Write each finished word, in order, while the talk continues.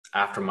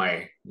after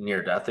my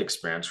near death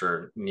experience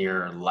or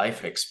near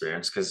life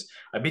experience, because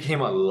I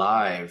became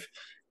alive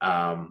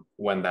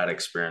when that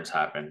experience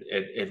happened.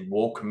 It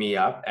woke me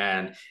up,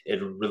 and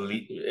it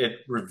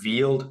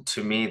revealed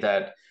to me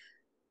that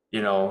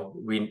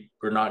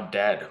we're not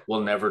dead.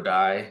 We'll never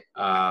die.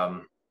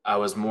 I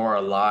was more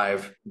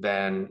alive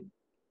than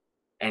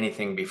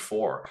anything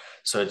before,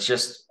 so it's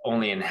just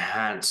only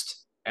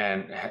enhanced,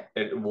 and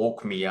it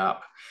woke me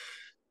up.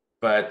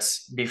 But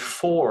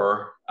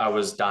before, I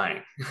was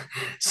dying.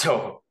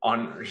 So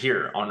on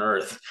here on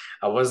earth,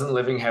 I wasn't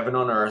living heaven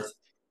on earth.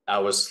 I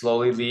was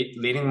slowly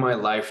leading my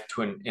life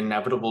to an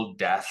inevitable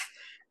death.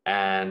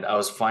 And I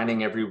was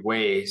finding every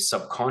way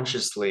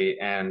subconsciously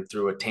and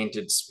through a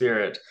tainted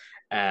spirit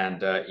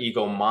and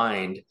ego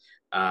mind,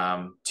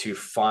 to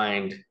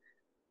find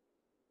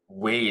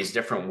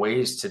different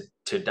ways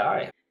to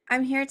die.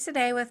 I'm here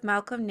today with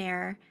Malcolm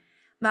Nair.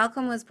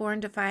 Malcolm was born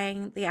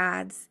defying the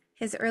odds.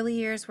 His early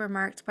years were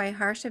marked by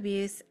harsh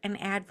abuse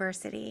and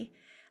adversity.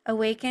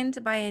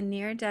 Awakened by a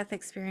near death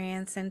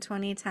experience in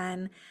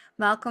 2010,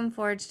 Malcolm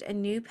forged a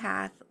new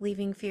path,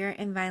 leaving fear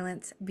and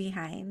violence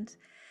behind.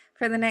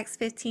 For the next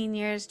 15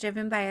 years,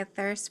 driven by a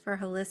thirst for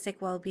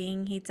holistic well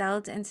being, he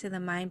delved into the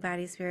mind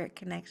body spirit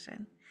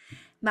connection.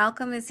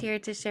 Malcolm is here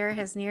to share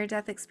his near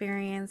death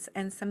experience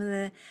and some of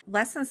the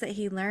lessons that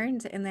he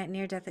learned in that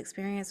near death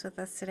experience with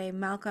us today.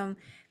 Malcolm,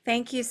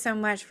 thank you so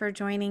much for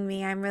joining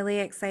me. I'm really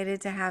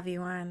excited to have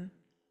you on.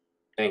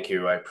 Thank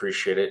you. I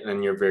appreciate it.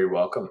 And you're very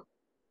welcome.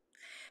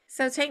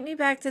 So take me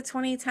back to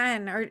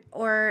 2010,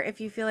 or if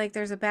you feel like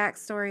there's a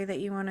backstory that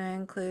you want to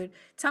include,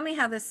 tell me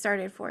how this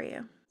started for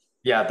you.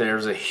 Yeah,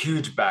 there's a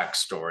huge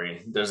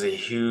backstory. There's a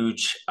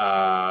huge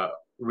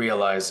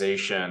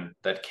realization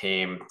that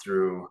came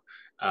through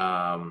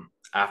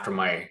after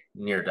my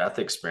near death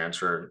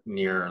experience or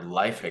near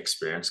life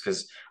experience,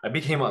 because I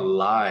became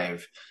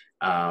alive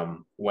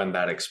when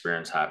that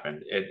experience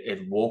happened.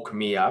 It woke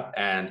me up,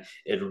 and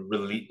it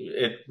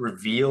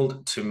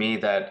revealed to me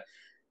that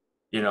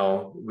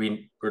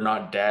we're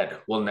not dead.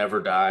 We'll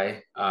never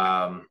die.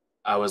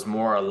 I was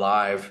more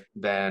alive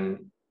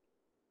than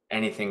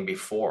anything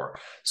before.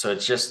 So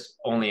it's just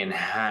only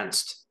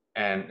enhanced,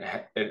 and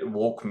it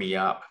woke me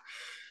up.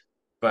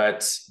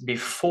 But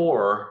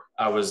before,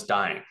 I was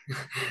dying.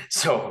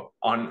 So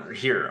on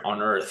here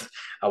on earth,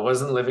 I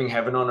wasn't living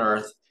heaven on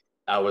earth.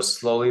 I was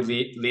slowly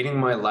leading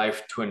my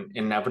life to an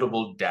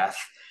inevitable death.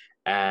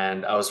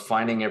 And I was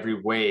finding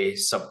every way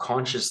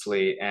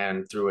subconsciously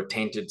and through a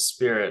tainted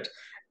spirit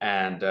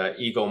and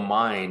ego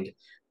mind,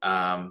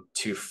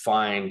 to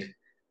find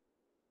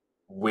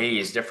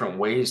different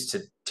ways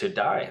to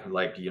die,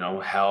 like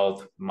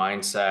health,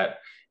 mindset,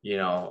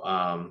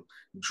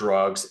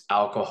 drugs,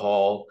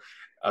 alcohol,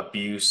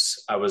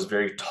 abuse. I was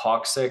very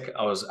toxic.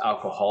 I was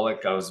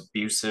alcoholic. I was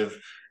abusive.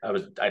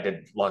 I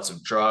did lots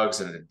of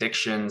drugs and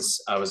addictions.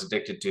 I was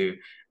addicted to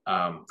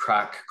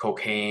crack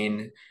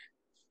cocaine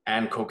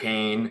and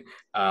cocaine.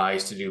 I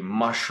used to do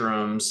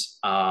mushrooms.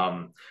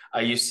 I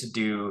used to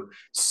do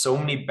so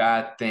many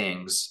bad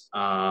things.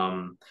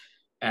 And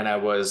I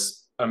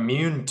was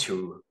immune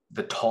to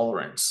the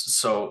tolerance.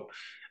 So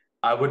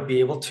I would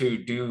be able to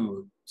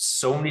do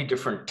so many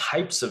different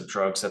types of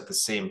drugs at the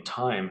same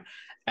time.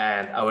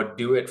 And I would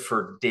do it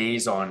for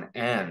days on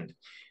end.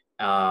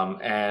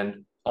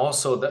 And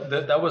also,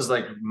 that was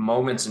like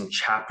moments and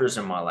chapters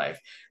in my life.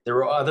 There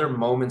were other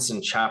moments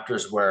and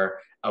chapters where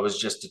I was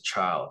just a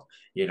child,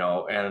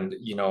 and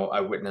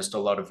I witnessed a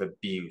lot of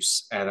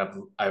abuse,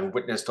 and I've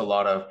witnessed a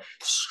lot of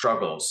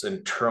struggles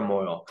and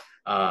turmoil.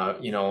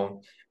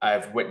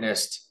 I've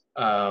witnessed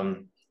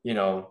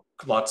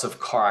lots of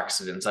car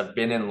accidents. I've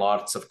been in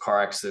lots of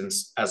car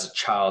accidents as a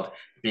child,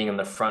 being in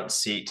the front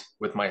seat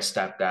with my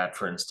stepdad,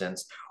 for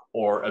instance,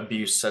 or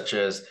abuse such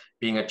as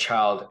being a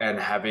child and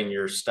having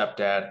your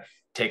stepdad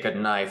take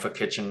a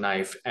kitchen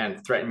knife,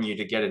 and threaten you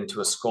to get into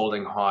a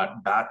scalding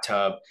hot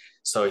bathtub.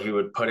 So he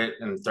would put it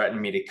and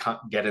threaten me to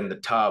get in the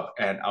tub,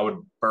 and I would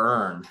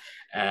burn,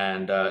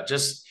 and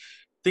just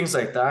things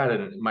like that.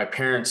 And my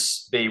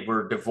parents, they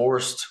were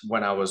divorced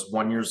when I was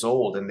 1 years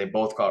old, and they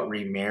both got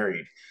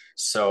remarried.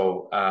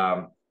 So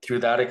through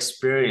that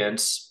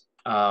experience,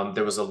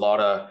 there was a lot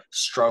of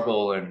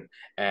struggle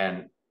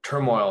and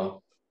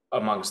turmoil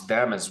amongst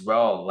them as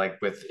well,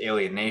 like with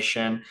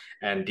alienation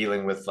and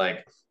dealing with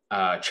like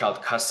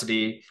child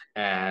custody,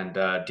 and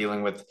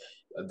dealing with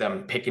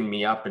them picking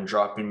me up and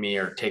dropping me,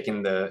 or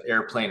taking the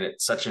airplane at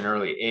such an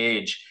early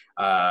age,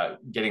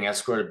 getting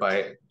escorted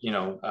by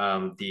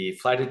the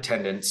flight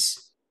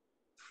attendants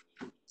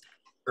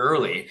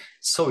early,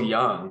 so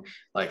young,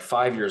 like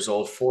 5 years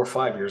old, 4 or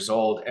 5 years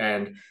old,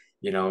 and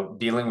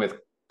dealing with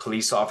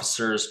police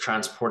officers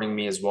transporting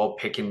me as well,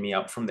 picking me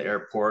up from the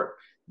airport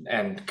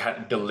and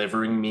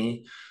delivering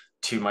me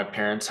to my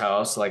parents'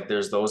 house. Like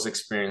there's those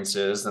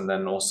experiences, and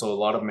then also a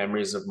lot of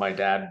memories of my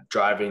dad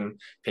driving,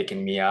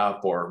 picking me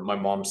up, or my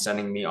mom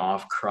sending me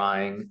off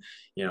crying,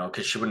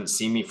 because she wouldn't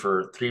see me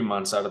for 3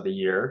 months out of the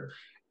year.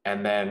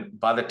 And then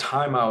by the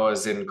time I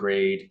was in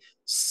grade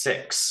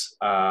 6,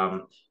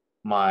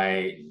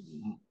 my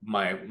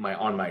my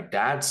on my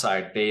dad's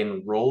side, they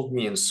enrolled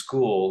me in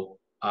school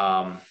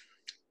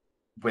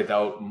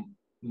without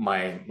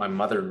my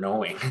mother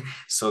knowing.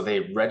 So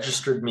they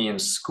registered me in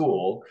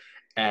school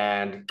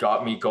and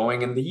got me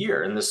going in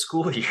the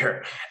school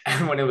year.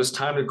 And when it was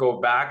time to go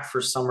back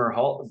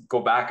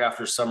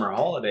after summer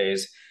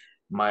holidays,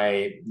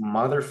 my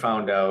mother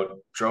found out,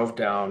 drove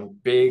down,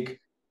 big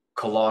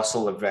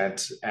colossal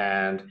event,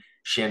 and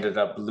she ended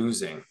up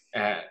losing.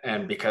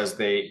 And because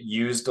they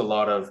used a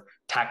lot of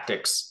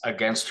tactics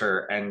against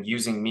her and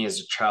using me as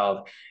a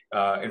child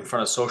in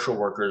front of social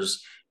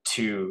workers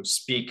to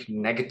speak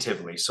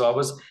negatively. So I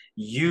was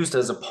used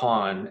as a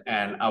pawn,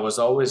 and I was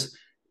always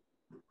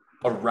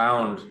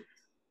around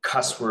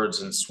cuss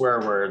words and swear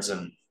words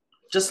and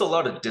just a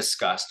lot of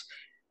disgust.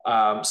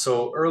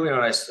 So early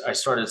on, I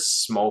started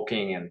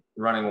smoking and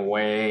running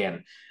away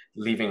and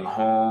leaving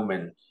home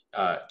and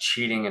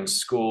cheating in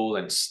school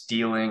and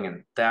stealing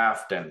and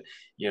theft. And,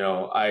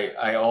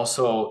 I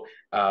also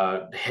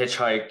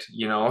hitchhiked,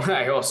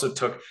 I also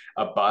took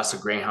a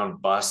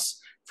Greyhound bus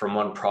from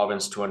one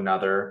province to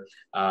another,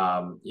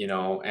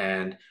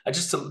 and I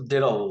just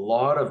did a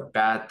lot of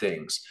bad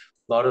things,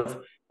 a lot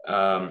of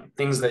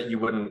things that you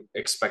wouldn't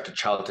expect a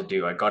child to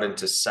do. I got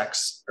into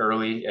sex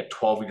early at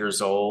 12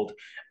 years old.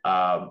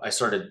 I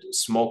started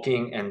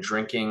smoking and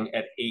drinking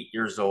at 8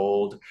 years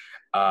old.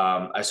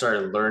 I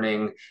started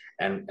learning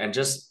and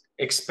just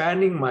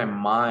expanding my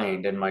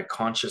mind and my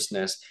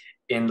consciousness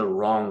in the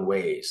wrong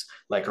ways,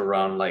 like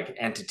around like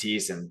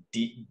entities and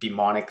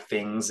demonic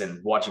things,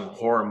 and watching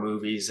horror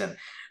movies and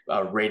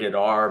rated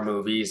R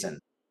movies, and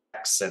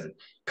and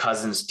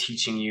cousins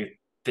teaching you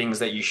things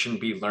that you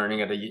shouldn't be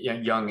learning at a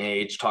young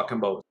age, talking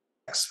about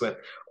sex with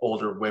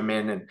older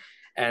women,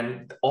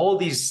 and all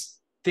these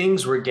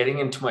things were getting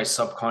into my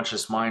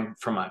subconscious mind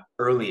from an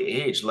early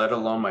age, let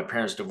alone my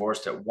parents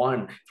divorced at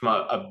one from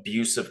an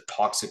abusive,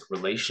 toxic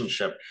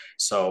relationship.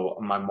 So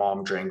my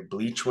mom drank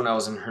bleach when I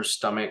was in her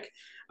stomach.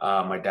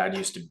 My dad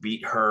used to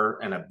beat her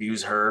and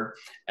abuse her,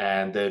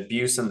 and the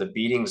abuse and the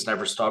beatings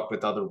never stopped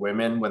with other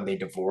women when they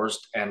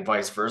divorced, and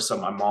vice versa.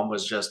 My mom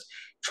was just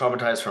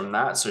traumatized from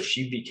that, so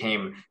she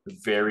became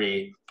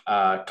very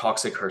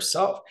toxic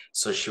herself.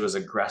 So she was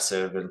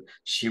aggressive, and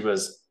she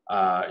was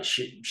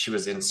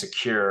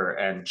insecure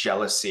and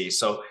jealousy.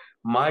 So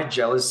my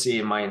jealousy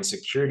and my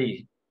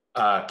insecurity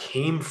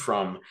came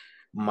from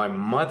my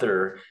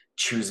mother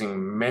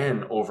choosing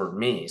men over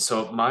me.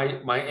 So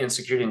my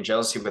insecurity and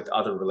jealousy with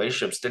other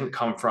relationships didn't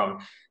come from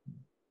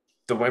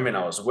the women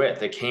I was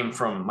with. It came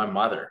from my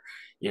mother,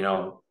 you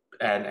know,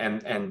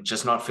 and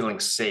just not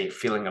feeling safe,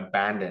 feeling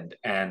abandoned,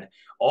 and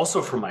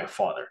also from my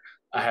father.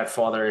 I had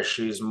father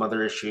issues,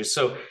 mother issues.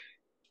 So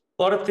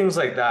a lot of things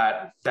like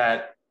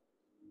that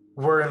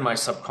were in my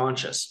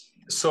subconscious.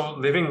 So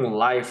living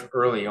life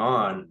early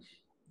on,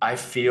 I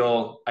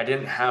feel I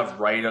didn't have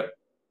right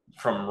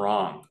from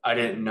wrong. I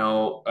didn't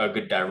know a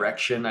good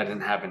direction. I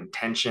didn't have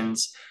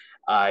intentions.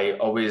 I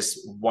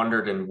always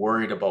wondered and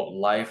worried about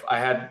life. I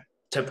had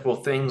typical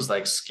things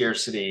like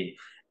scarcity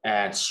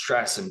and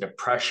stress and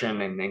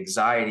depression and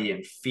anxiety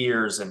and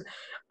fears and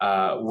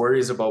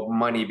worries about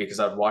money, because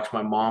I'd watch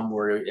my mom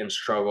worry and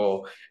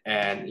struggle,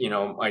 and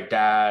my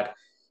dad,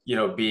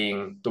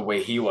 being the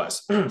way he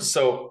was.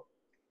 So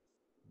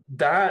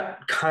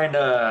that kind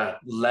of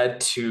led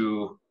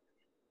to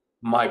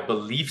my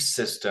belief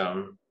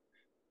system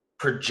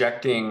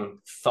projecting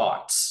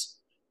thoughts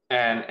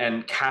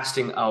and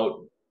casting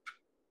out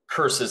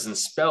curses and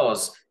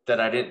spells that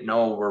I didn't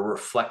know were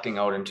reflecting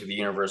out into the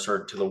universe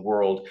or to the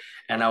world,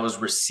 and I was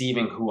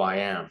receiving who I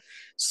am.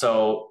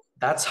 So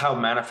that's how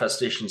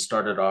manifestation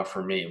started off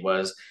for me.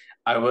 Was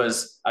I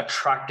was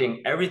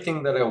attracting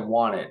everything that I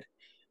wanted.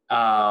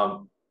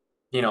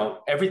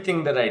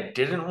 Everything that I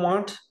didn't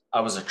want,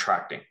 I was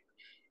attracting.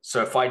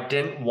 So if I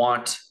didn't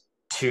want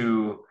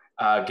to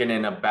get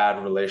in a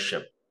bad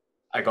relationship,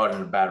 I got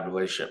in a bad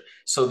relationship.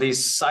 So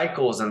these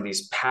cycles and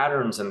these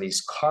patterns and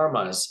these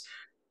karmas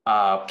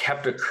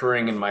kept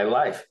occurring in my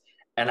life,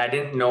 and I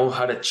didn't know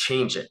how to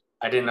change it.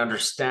 I didn't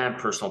understand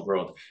personal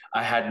growth.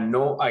 I had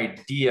no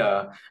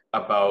idea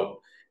about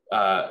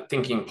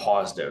thinking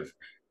positive.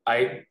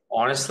 I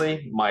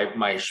honestly, my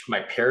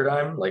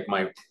paradigm, like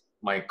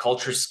my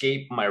culture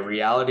scape, my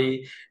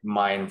reality,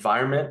 my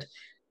environment,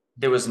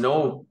 there was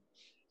no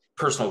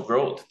personal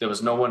growth. There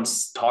was no one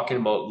talking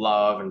about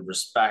love and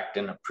respect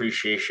and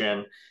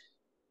appreciation.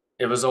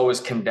 It was always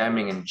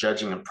condemning and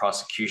judging and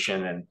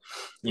prosecution,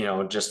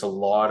 and just a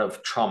lot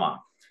of trauma.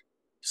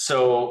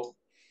 So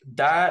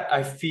that,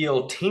 I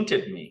feel,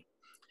 tainted me,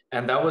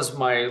 and that was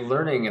my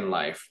learning in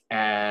life.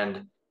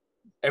 And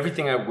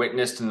everything I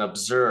witnessed and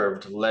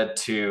observed led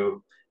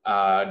to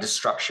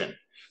destruction.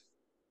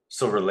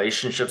 So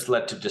relationships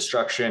led to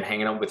destruction,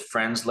 hanging out with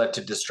friends led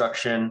to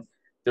destruction.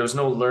 There was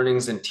no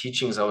learnings and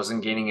teachings. I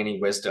wasn't gaining any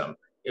wisdom.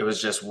 It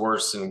was just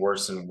worse and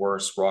worse and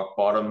worse. Rock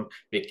bottom.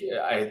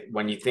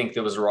 When you think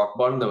there was a rock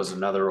bottom, there was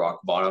another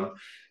rock bottom.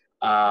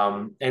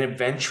 And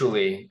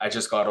eventually I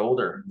just got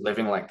older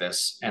living like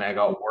this, and I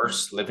got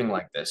worse living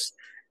like this.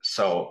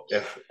 So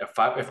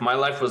if my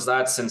life was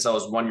that since I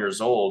was 1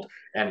 years old,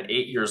 and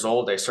 8 years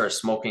old I started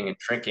smoking and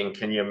drinking,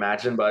 can you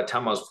imagine? By the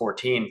time I was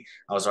 14,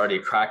 I was already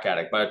a crack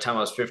addict. By the time I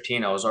was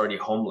 15, I was already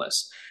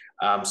homeless.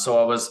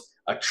 So I was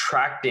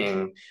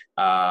attracting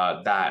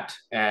that,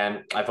 and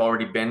I've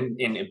already been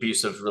in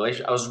abusive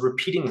relations. I was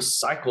repeating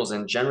cycles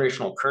and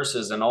generational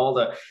curses and all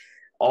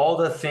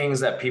the things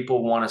that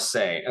people want to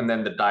say. And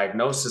then the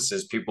diagnosis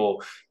is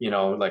people,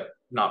 like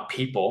not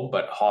people,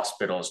 but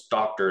hospitals,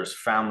 doctors,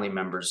 family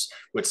members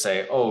would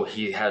say, oh,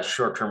 he has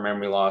short-term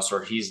memory loss,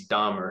 or he's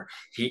dumb, or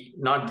he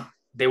not,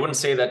 they wouldn't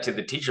say that to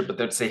the teacher, but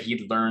they'd say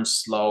he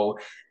learns slow.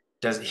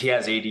 Does he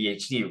has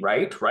ADHD,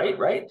 right? Right,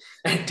 right.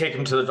 And take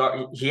him to the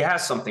doctor. He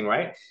has something,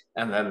 right?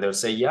 And then they'll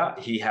say, yeah,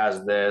 he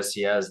has this,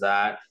 he has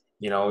that,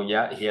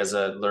 yeah, he has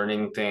a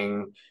learning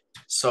thing.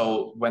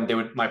 So when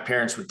my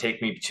parents would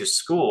take me to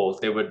school,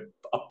 they would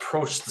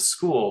approach the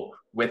school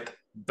with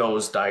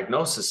those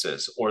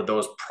diagnoses or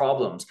those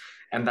problems.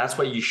 And that's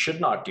what you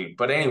should not do.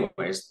 But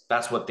anyways,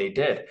 that's what they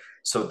did.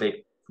 So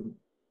they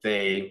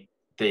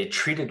they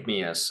treated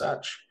me as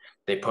such.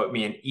 They put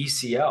me in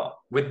ECL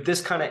with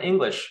this kind of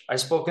English. I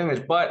spoke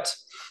English, but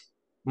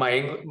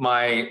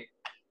my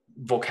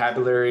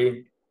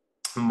vocabulary,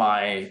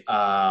 my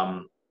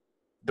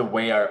the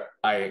way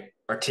I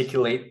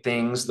articulate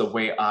things, the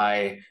way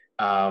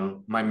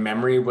my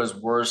memory was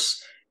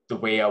worse, the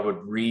way I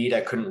would read,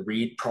 I couldn't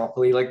read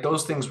properly. Like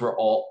those things were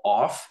all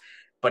off,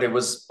 but it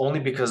was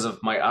only because of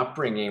my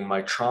upbringing,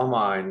 my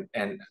trauma,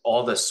 and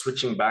all the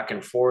switching back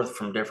and forth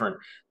from different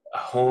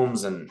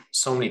homes and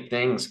so many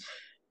things.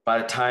 By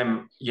the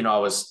time, I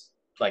was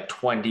like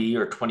 20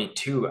 or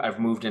 22, I've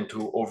moved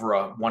into over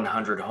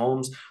 100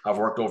 homes. I've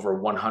worked over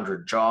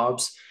 100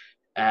 jobs,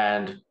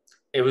 and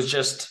it was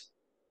just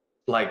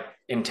like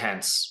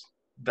intense.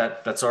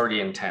 That's already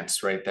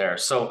intense right there.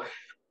 So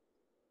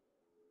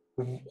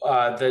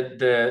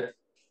the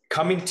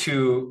coming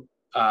to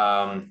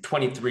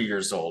 23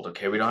 years old,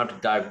 okay, we don't have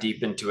to dive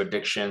deep into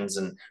addictions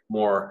and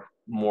more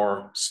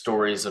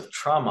stories of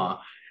trauma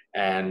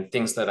and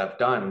things that I've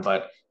done,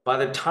 but by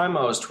the time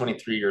I was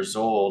 23 years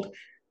old,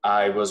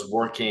 I was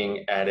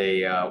working at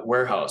a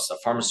warehouse, a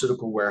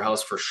pharmaceutical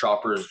warehouse for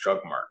Shoppers Drug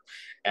Mart,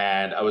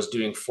 and I was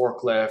doing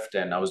forklift,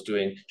 and I was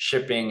doing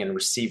shipping and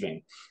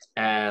receiving.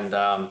 And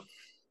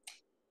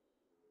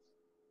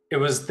it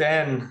was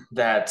then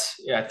that,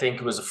 yeah, I think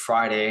it was a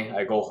Friday.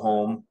 I go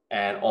home,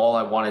 and all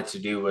I wanted to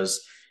do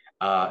was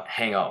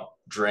hang out,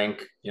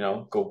 drink,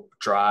 go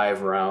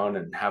drive around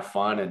and have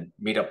fun and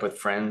meet up with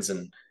friends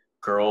and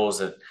girls,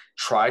 and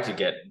try to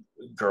get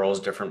girls,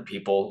 different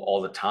people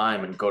all the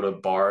time, and go to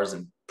bars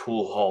and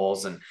pool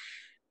halls, and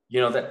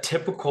that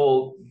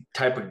typical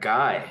type of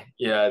guy.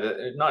 Yeah,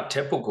 not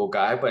typical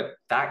guy, but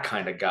that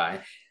kind of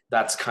guy.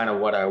 That's kind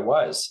of what I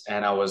was,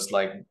 and I was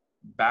like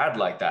bad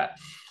like that.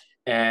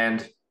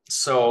 And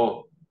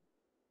so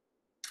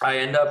I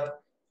end up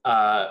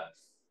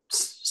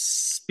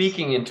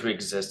speaking into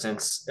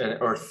existence,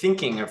 or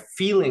thinking or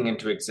feeling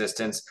into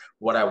existence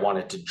what I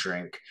wanted to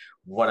drink,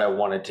 what I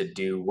wanted to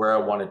do, where I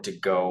wanted to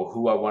go,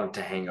 who I wanted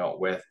to hang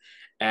out with.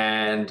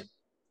 And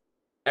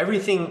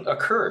everything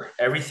occurred.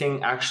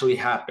 Everything actually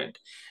happened.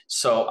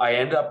 So I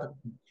end up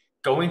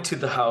going to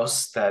the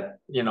house that,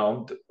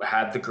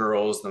 had the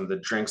girls and the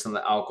drinks and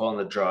the alcohol and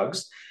the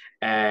drugs.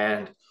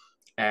 And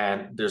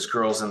there's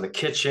girls in the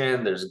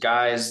kitchen, there's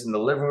guys in the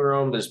living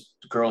room, there's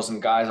girls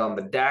and guys on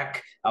the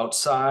deck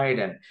outside,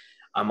 and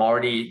I'm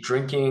already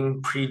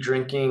drinking,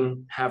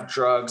 pre-drinking, have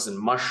drugs and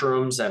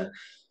mushrooms, and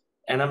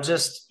I'm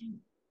just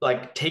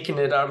like taking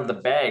it out of the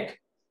bag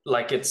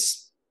like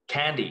it's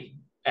candy.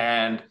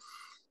 And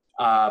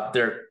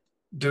they're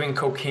doing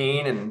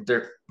cocaine, and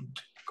they're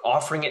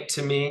offering it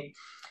to me,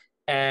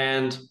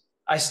 and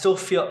I still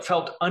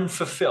felt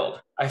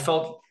unfulfilled. I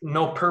felt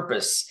no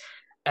purpose,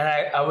 and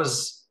I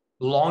was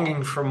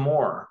longing for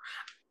more.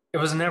 It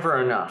was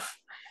never enough.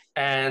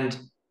 And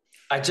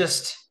I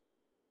just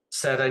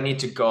said, I need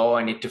to go.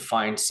 I need to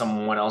find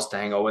someone else to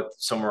hang out with,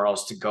 somewhere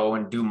else to go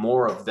and do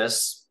more of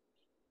this,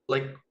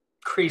 like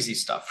crazy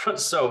stuff.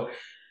 So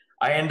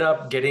I end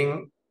up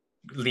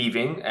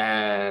leaving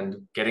and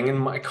getting in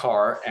my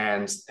car,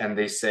 and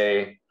they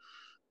say,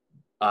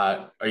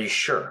 are you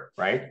sure?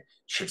 Right?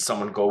 Should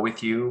someone go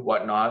with you?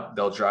 Whatnot?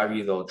 They'll drive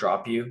you. They'll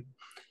drop you.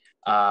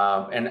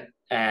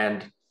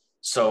 And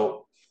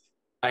so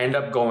I end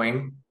up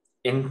going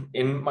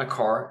in my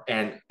car,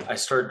 and I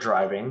start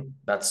driving.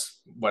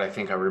 That's what I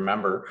think I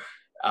remember.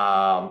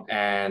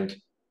 And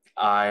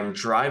I'm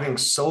driving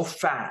so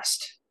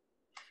fast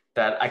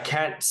that I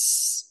can't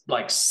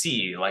like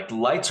see, like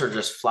lights are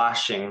just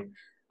flashing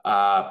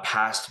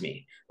past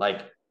me.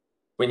 Like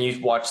when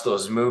you watch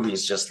those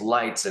movies, just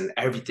lights and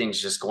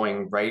everything's just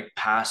going right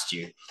past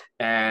you.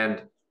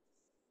 And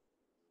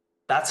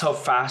that's how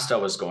fast I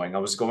was going. I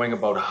was going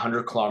about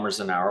 100 kilometers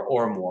an hour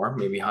or more,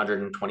 maybe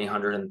 120,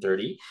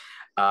 130.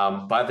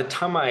 By the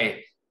time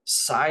I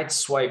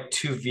sideswiped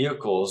two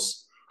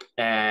vehicles,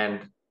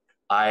 and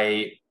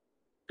I,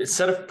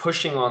 instead of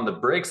pushing on the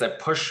brakes, I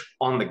push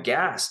on the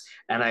gas,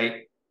 and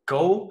I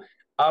go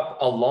up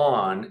a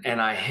lawn and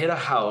I hit a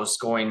house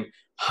going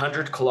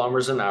 100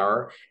 kilometers an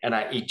hour and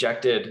I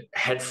ejected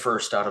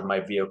headfirst out of my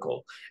vehicle.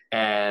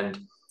 And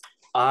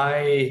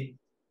I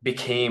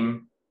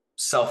became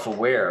self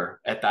aware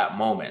at that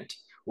moment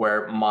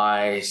where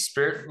my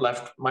spirit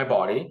left my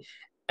body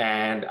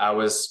and I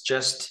was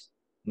just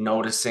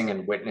noticing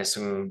and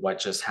witnessing what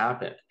just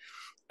happened.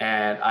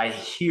 And I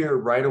hear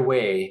right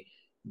away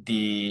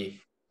the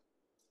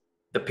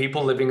the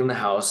people living in the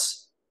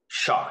house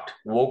shocked,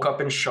 woke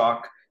up in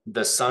shock.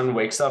 The son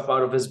wakes up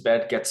out of his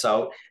bed, gets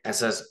out, and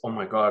says, "Oh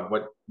my God,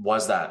 what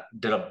was that?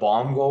 Did a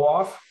bomb go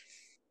off?"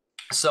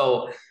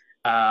 So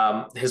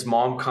his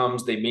mom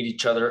comes, they meet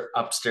each other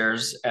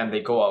upstairs, and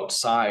they go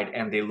outside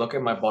and they look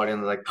at my body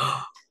and they're like,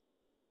 oh,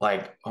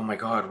 like, oh my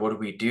God, what do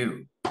we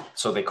do?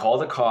 So they call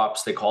the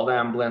cops, they call the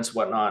ambulance,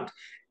 whatnot,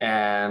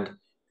 and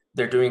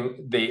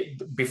they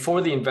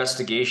before the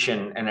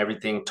investigation and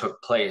everything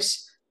took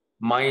place,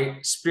 my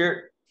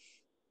spirit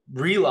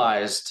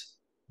realized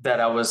that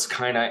I was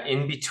kind of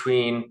in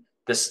between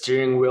the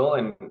steering wheel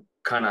and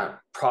kind of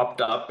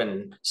propped up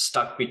and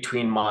stuck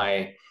between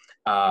my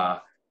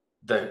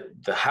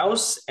the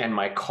house and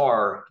my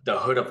car, the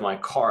hood of my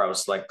car. I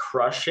was like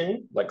crushed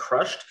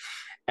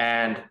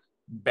and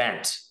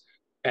bent.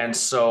 And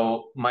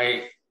so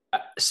my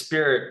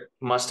spirit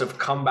must have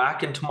come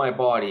back into my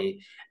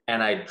body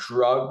and I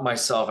dragged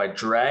myself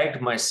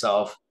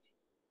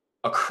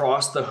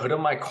across the hood of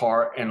my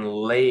car and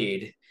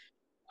laid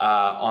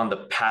on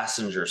the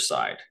passenger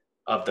side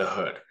of the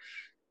hood.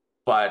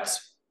 But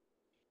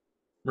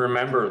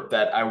remember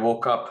that I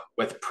woke up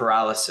with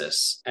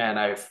paralysis and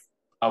I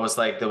was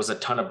like, there was a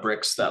ton of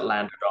bricks that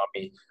landed on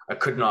me. I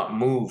could not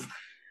move.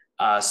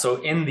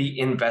 So in the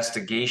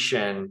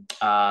investigation,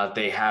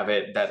 they have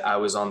it that I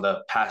was on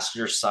the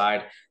passenger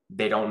side.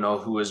 They don't know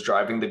who was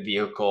driving the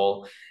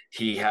vehicle.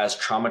 He has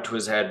trauma to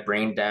his head,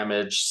 brain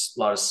damage, a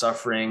lot of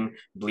suffering,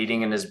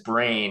 bleeding in his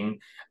brain.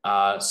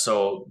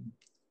 So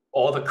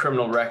all the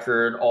criminal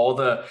record, all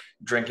the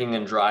drinking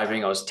and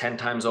driving, I was 10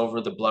 times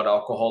over the blood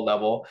alcohol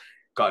level,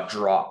 got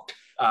dropped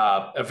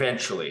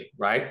eventually,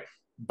 right?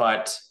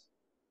 But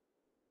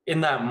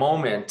in that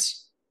moment,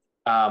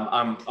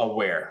 I'm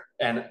aware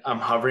and I'm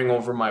hovering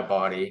over my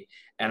body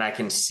and I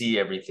can see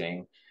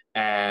everything.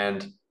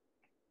 And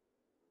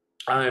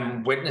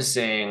I'm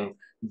witnessing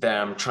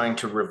them trying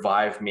to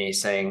revive me,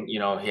 saying, you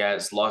know, he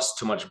has lost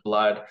too much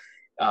blood.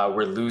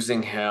 We're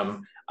losing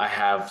him. I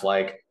have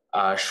like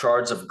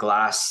shards of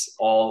glass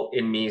all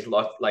in me,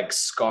 like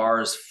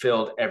scars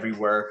filled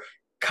everywhere,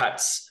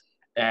 cuts,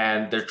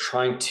 and they're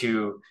trying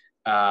to,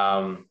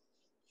 um,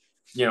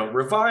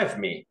 revive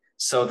me.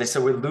 So they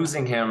said, we're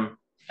losing him.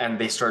 And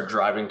they start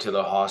driving to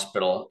the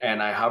hospital.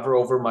 And I hover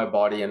over my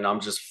body and I'm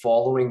just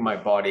following my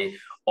body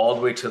all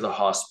the way to the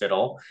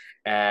hospital.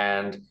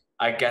 And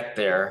I get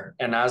there.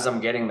 And as I'm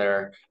getting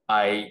there,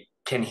 I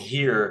can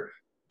hear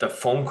the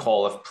phone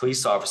call of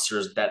police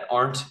officers that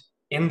aren't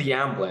in the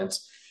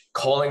ambulance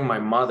calling my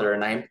mother.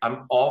 And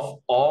I'm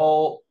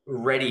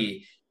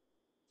already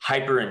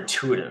hyper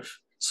intuitive.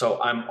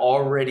 So I'm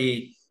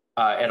already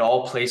at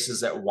all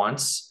places at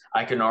once.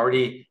 I can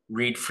already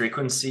read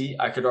frequency.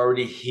 I could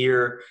already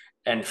hear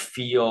and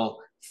feel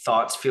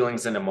thoughts,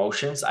 feelings, and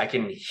emotions. I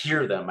can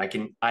hear them.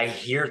 I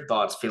hear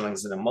thoughts,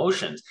 feelings, and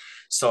emotions.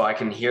 So I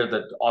can hear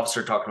the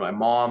officer talking to my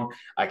mom.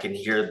 I can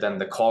hear then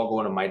the call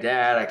going to my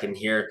dad. I can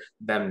hear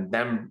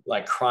them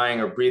like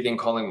crying or breathing,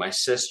 calling my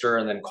sister,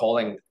 and then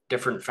calling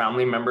different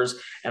family members.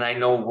 And I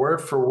know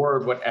word for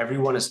word what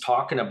everyone is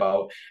talking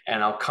about.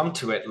 And I'll come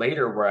to it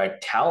later where I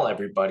tell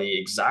everybody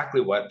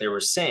exactly what they were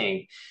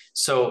saying.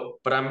 So,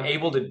 but I'm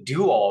able to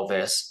do all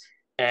this.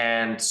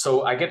 And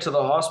so I get to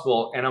the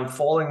hospital and I'm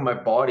following my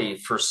body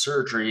for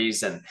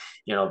surgeries and,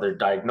 they're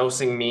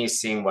diagnosing me,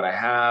 seeing what I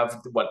have,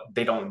 what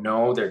they don't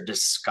know, they're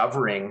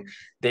discovering,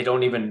 they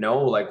don't even know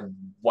like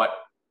what,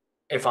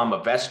 if I'm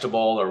a vegetable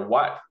or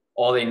what.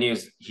 All they knew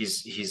is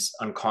he's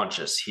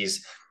unconscious.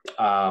 He's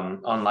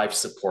on life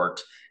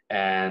support.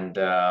 And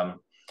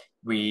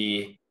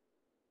we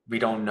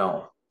don't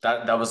know.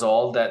 That was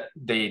all that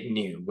they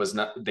knew. Was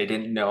not They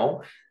didn't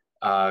know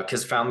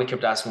because family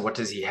kept asking, what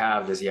does he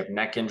have? Does he have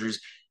neck injuries?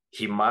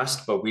 He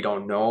must, but we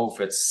don't know if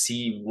it's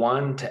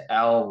C1 to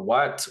L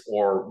what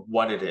or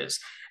what it is.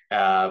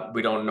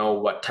 We don't know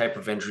what type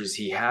of injuries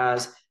he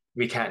has.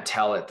 We can't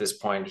tell at this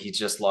point. He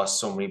just lost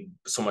so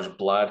much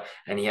blood,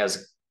 and he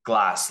has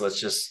glass.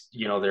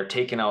 They're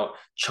taking out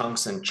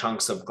chunks and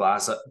chunks of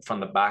glass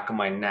from the back of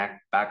my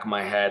neck, back of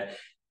my head,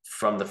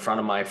 from the front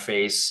of my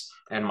face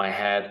and my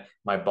head,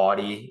 my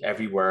body,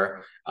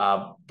 everywhere.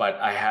 But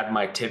I had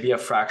my tibia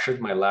fractured,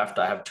 my left.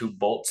 I have two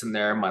bolts in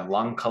there. My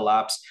lung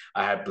collapsed.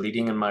 I had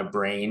bleeding in my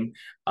brain.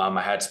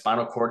 I had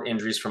spinal cord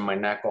injuries from my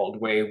neck all the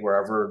way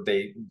wherever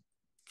they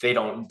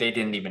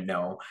didn't even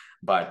know.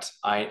 But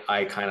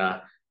I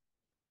kind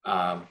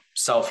of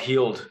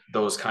self-healed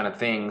those kind of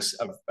things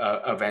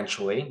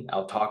eventually.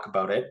 I'll talk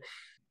about it.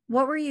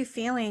 What were you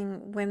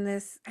feeling when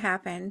this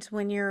happened?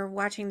 When you're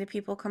watching the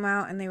people come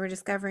out and they were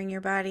discovering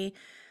your body?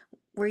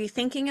 Were you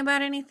thinking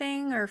about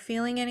anything or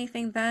feeling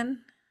anything then?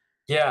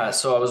 Yeah,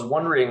 so I was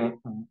wondering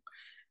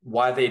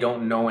why they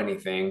don't know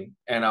anything,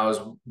 and I was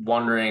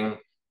wondering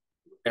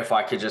if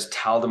I could just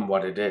tell them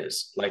what it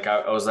is. Like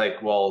I was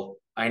like, well,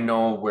 I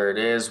know where it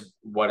is,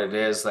 what it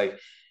is. Like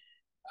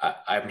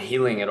I'm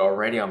healing it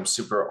already. I'm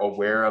super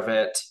aware of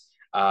it.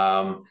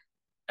 Um,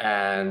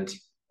 and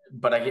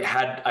but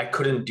I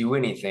couldn't do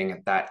anything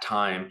at that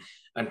time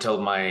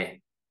until my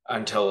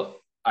until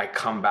I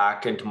come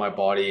back into my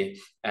body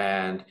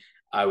and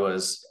I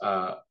was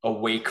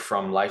awake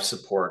from life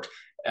support,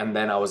 and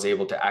then I was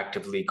able to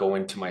actively go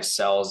into my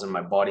cells and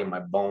my body, my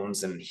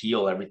bones, and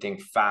heal everything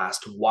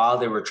fast while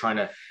they were trying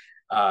to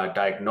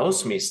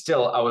diagnose me.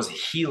 Still, I was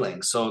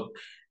healing. So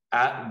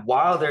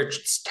while they're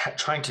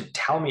trying to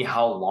tell me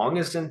how long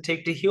it's going to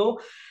take to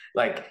heal,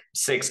 like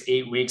 6,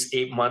 8 weeks,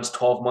 8 months,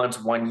 12 months,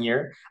 1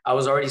 year, I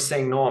was already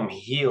saying, no, I'm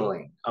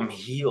healing, I'm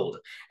healed.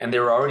 And they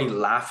were already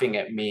laughing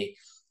at me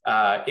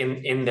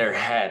in their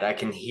head. I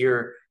can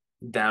hear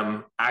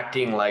them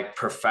acting like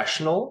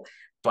professional,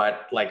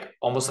 but like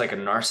almost like a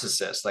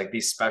narcissist, like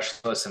these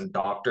specialists and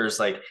doctors,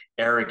 like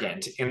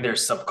arrogant in their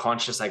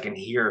subconscious. I can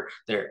hear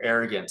their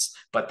arrogance,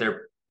 but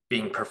they're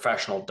being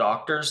professional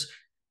doctors.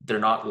 They're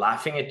not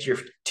laughing at your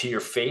to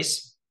your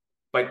face,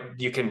 but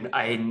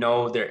I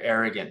know their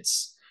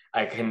arrogance.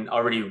 I can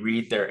already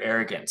read their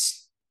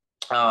arrogance.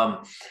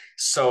 Um,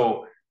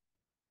 so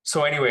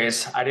so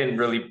anyways, I didn't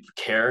really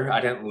care.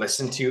 I didn't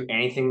listen to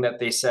anything that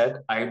they said.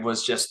 I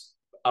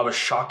was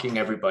shocking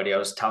everybody. I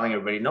was telling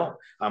everybody, no,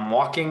 I'm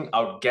walking,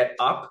 I'll get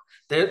up.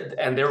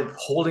 And they were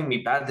holding me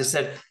back. They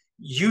said,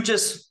 you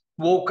just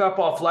woke up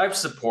off life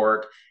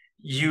support.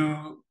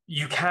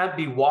 You can't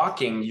be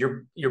walking.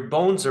 Your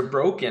bones are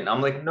broken.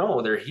 I'm like,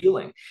 no, they're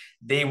healing.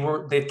 They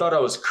thought I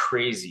was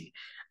crazy.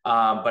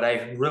 But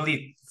I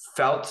really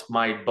felt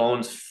my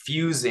bones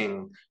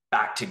fusing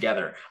back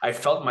together. I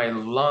felt my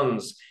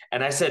lungs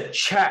and I said,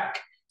 check.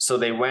 So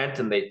they went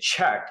and they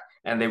checked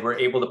and they were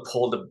able to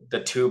pull the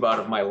tube out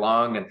of my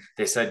lung. And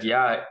they said,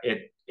 yeah,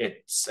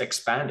 it's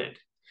expanded.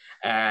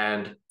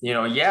 And,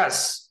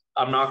 yes,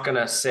 I'm not going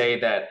to say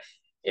that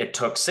it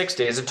took 6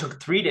 days. It took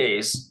 3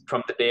 days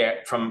from the day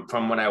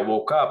from when I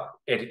woke up.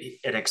 It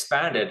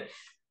expanded,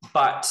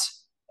 but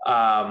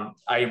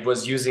I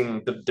was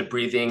using the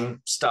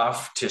breathing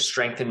stuff to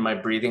strengthen my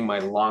breathing, my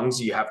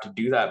lungs. You have to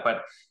do that,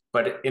 but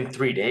in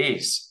 3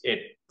 days it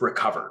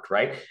recovered.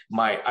 Right,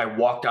 I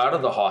walked out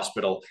of the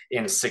hospital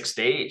in 6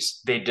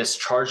 days. They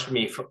discharged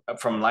me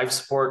from life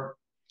support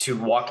to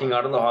walking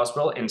out of the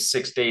hospital in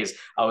 6 days.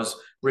 I was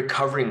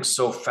recovering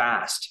so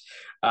fast.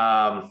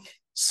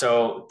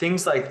 So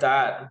things like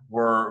that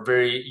were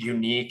very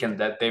unique and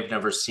that they've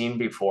never seen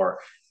before.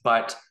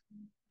 But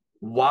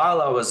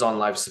while I was on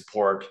life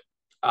support,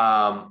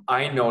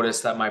 I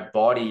noticed that my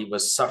body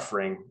was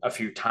suffering a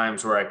few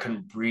times where I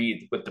couldn't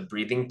breathe with the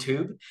breathing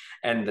tube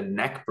and the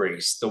neck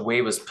brace, the way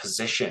it was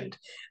positioned.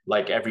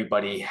 Like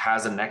everybody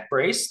has a neck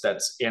brace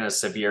that's in a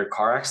severe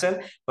car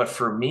accident. But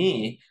for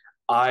me,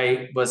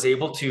 I was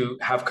able to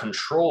have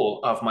control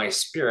of my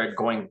spirit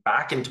going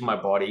back into my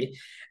body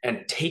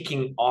and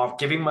taking off,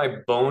 giving my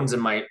bones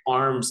and my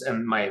arms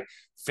and my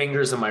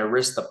fingers and my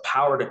wrists the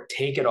power to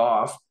take it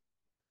off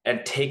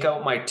and take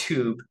out my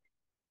tube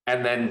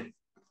and then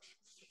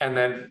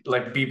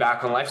like be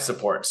back on life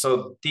support.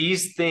 So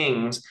these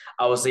things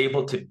I was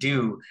able to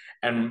do.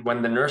 And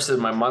when the nurses,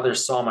 my mother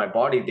saw my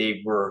body,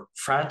 they were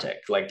frantic.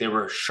 Like they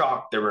were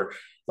shocked. They were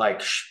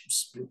like,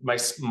 my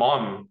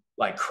mom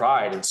like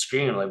cried and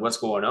screamed, like, what's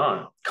going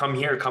on? Come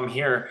here, come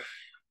here.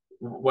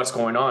 What's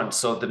going on?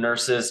 So the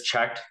nurses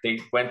checked. They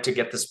went to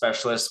get the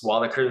specialist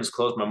while the curtains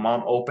closed. My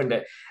mom opened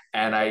it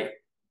and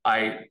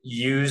I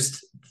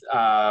used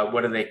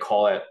what do they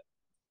call it?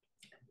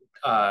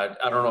 I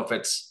don't know if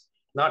it's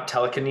not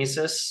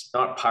telekinesis,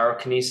 not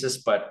pyrokinesis,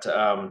 but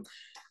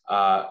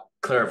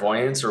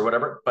clairvoyance or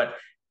whatever. But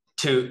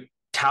to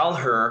tell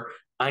her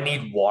I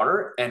need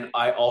water, and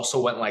I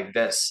also went like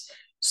this.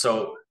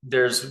 So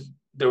there's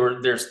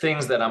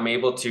things that I'm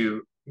able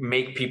to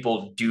make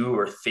people do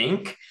or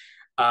think.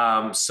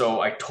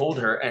 So I told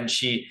her, and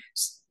she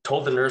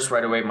told the nurse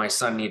right away, my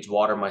son needs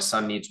water. My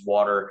son needs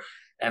water.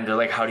 And they're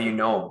like, how do you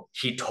know?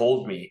 He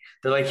told me.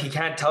 They're like, he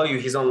can't tell you,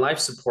 he's on life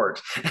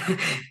support.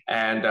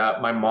 And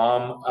my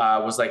mom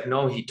was like,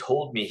 no, he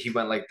told me. He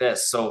went like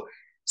this. So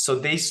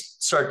they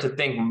start to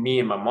think me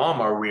and my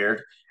mom are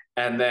weird.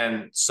 And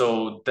then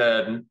so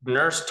the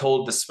nurse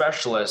told the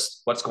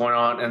specialist what's going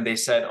on, and they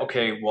said,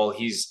 okay, well,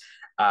 he's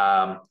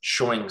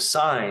showing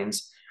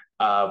signs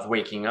of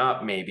waking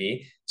up,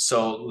 maybe.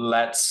 So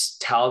let's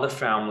tell the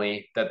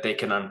family that they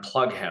can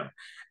unplug him.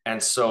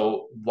 And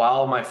so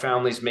while my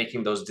family's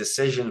making those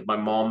decisions, my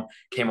mom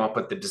came up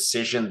with the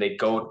decision.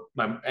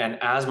 And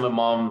as my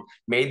mom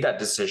made that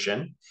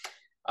decision,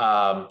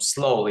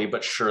 slowly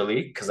but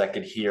surely, because I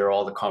could hear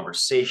all the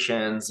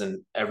conversations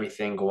and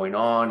everything going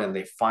on, and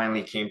they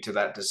finally came to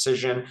that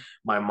decision.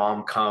 My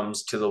mom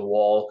comes to the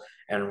wall,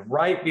 and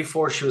right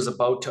before she was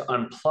about to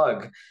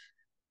unplug,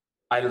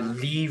 I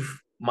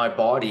leave my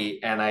body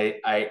and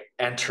I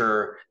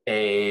enter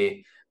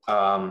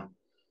um,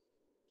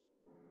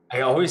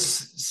 I always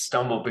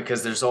stumble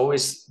because there's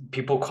always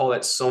people call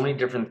it so many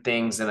different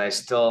things, and I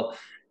still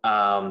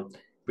um,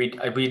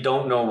 we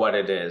don't know what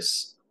it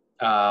is.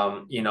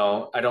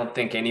 I don't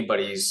think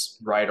anybody's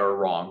right or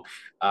wrong,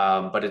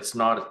 but it's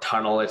not a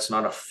tunnel, it's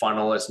not a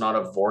funnel, it's not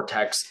a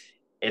vortex.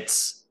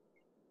 It's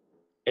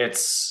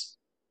it's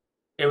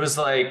it was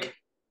like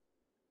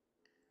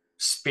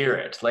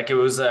spirit, like it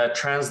was a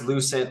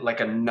translucent, like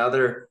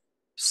another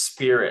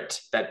spirit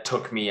that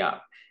took me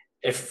up.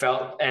 It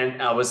felt,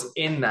 and I was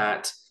in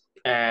that,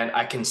 and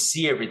I can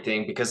see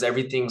everything because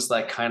everything's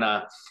like kind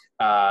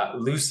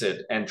of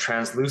lucid and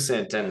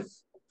translucent, and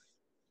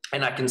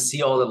I can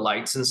see all the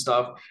lights and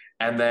stuff,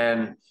 and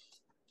then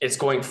it's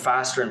going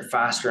faster and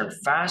faster and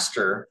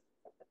faster,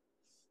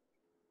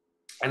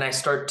 and I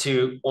start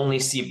to only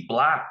see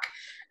black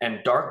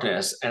and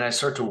darkness, and I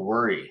start to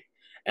worry,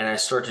 and I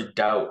start to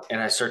doubt,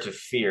 and I start to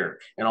fear,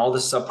 and all the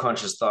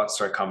subconscious thoughts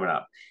start coming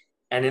up.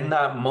 And in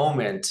that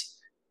moment,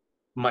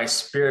 my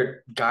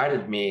spirit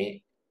guided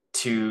me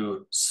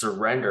to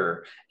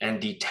surrender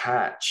and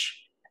detach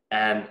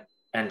and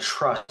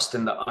trust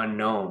in the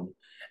unknown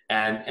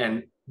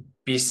and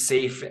be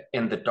safe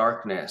in the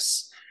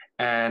darkness.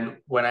 And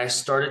when I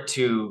started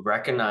to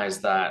recognize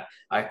that,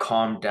 I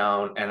calmed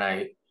down and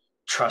I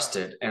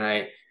trusted and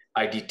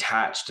I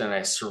detached and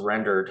I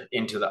surrendered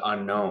into the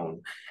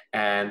unknown.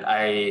 And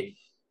I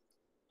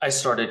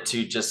started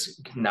to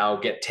just now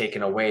get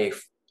taken away,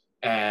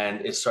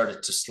 and it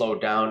started to slow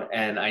down,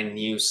 and I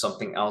knew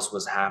something else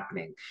was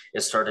happening. It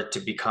started to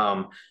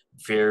become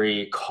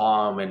very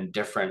calm and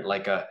different,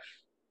 like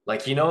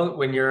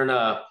when you're in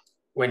a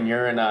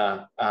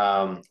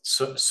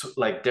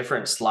like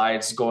different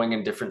slides, going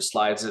in different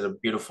slides at a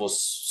beautiful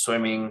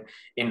swimming,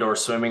 indoor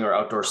swimming or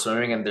outdoor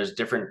swimming, and there's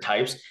different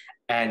types,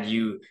 and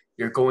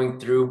you're going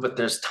through, but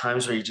there's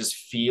times where you just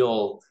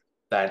feel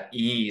that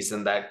ease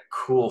and that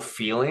cool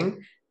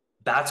feeling.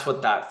 That's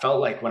what that felt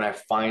like when I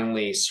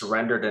finally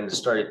surrendered and it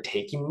started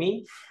taking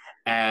me,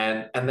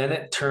 and then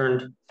it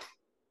turned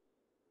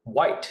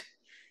white,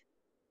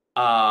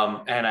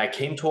 and I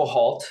came to a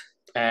halt,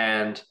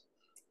 and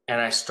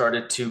I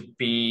started to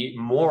be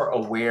more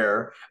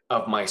aware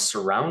of my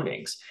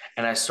surroundings.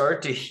 And I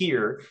started to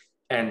hear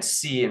and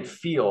see and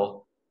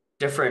feel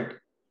different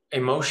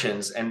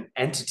emotions and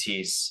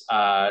entities.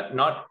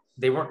 Not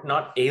They weren't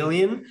not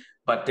alien,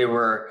 but they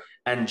were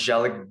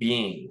angelic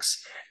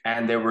beings,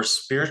 and they were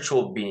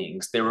spiritual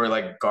beings. They were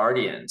like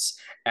guardians,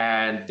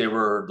 and they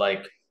were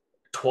like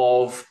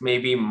 12,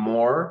 maybe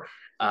more.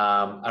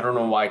 I don't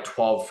know why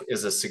 12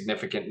 is a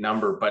significant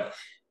number, but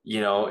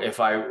if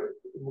I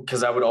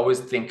because I would always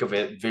think of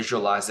it,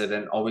 visualize it,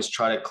 and always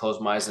try to close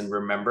my eyes and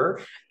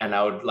remember. And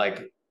I would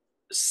like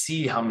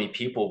see how many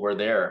people were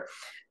there.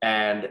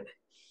 And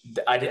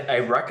I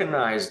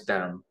recognized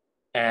them,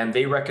 and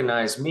they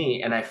recognized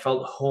me, and I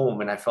felt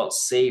home, and I felt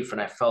safe, and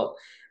I felt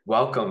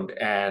welcomed,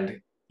 and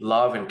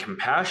love and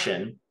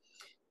compassion.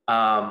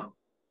 Um,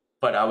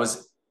 but I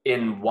was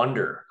in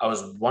wonder. I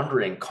was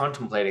wondering,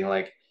 contemplating,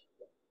 like,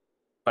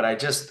 but I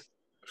just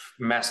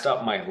messed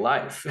up my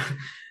life.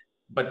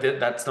 But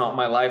that's not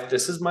my life.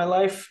 This is my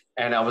life.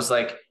 And I was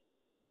like,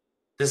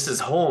 this is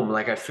home.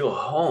 Like I feel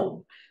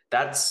home.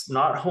 That's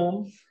not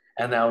home.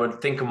 And I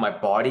would think of my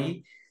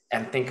body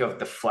and think of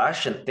the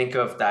flesh and think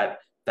of that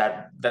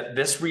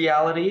this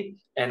reality.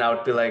 And I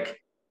would be like,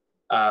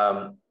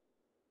 um,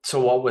 so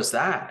what was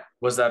that?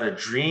 Was that a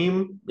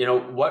dream?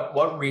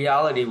 What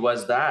reality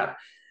was that?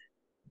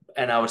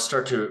 And I would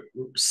start to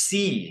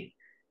see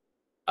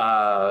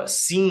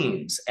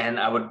scenes, and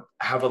I would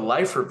have a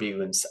life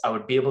review, and I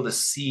would be able to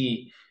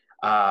see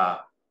uh,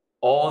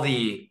 all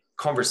the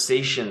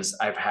conversations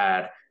I've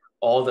had,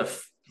 all the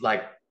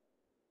like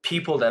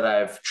people that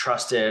I've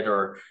trusted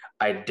or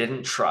I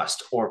didn't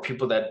trust, or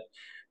people that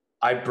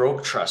I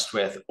broke trust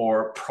with,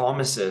 or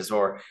promises,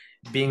 or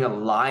being a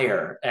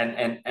liar,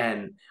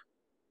 and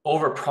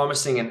over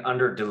promising and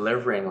under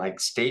delivering, like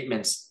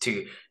statements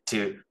to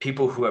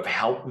people who have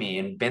helped me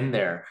and been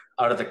there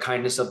out of the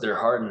kindness of their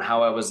heart, and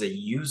how I was a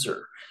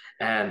user,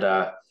 and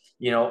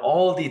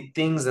all the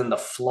things and the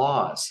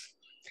flaws.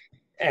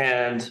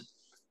 And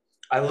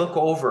I look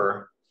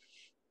over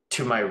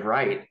to my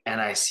right, and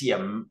I see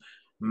a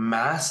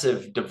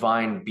massive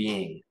divine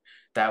being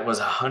that was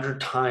 100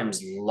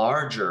 times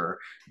larger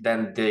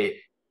than the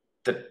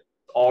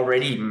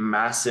already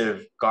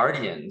massive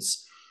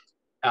guardians,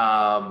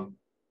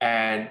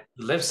 and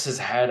lifts his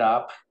head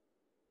up,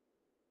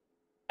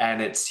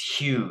 and it's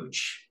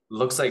huge.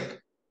 Looked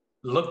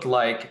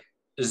like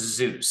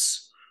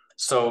Zeus.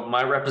 So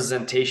my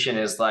representation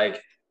is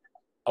like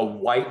a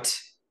white,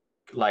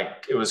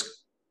 like it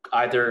was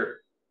either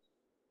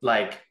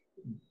like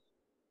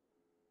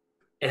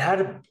it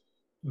had a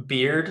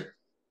beard,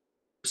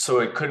 so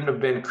it couldn't have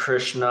been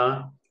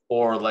Krishna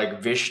or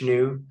like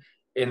Vishnu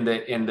in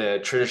the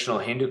traditional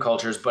Hindu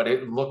cultures, but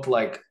it looked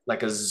like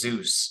a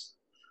Zeus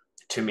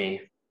to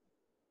me.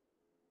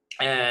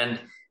 And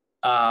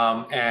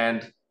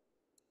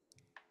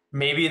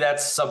maybe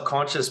that's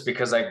subconscious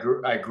because I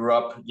grew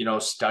up,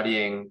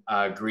 studying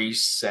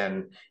Greece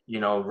and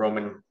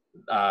Roman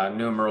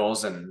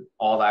numerals and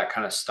all that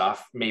kind of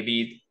stuff.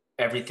 Maybe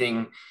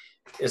everything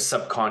is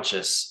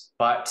subconscious,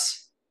 but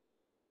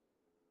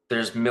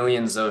there's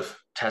millions of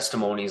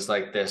testimonies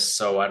like this,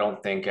 so I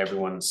don't think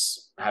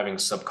everyone's having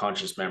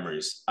subconscious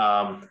memories.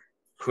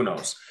 Who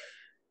knows?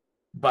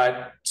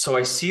 But so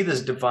I see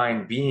this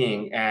divine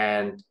being,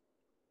 and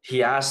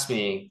he asked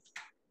me,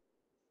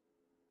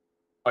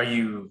 "Are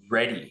you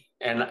ready?"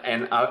 And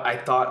I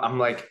thought, I'm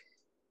like,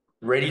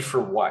 ready for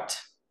what?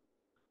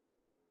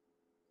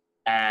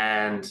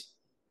 And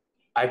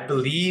I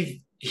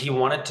believe he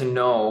wanted to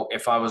know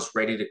if I was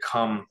ready to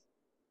come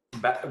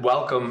back,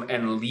 welcome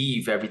and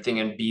leave everything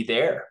and be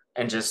there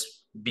and just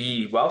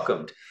be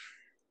welcomed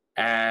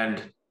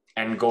and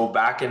go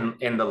back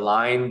in the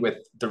line with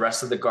the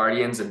rest of the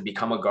guardians and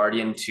become a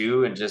guardian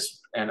too, and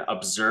just and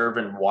observe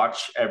and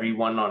watch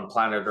everyone on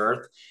planet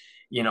Earth,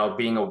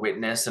 being a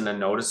witness and a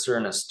noticer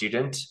and a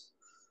student.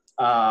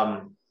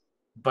 Um,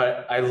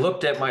 but I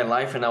looked at my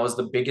life and I was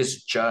the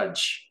biggest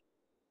judge,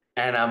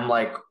 and I'm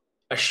like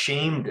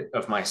ashamed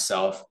of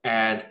myself.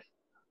 And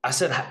I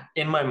said,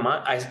 in my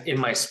mind, in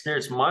my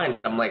spirit's mind,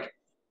 I'm like,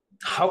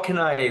 how can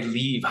I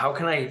leave? How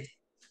can I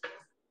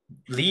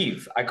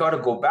leave? I got to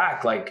go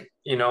back. Like,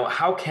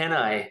 how can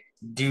I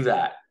do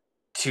that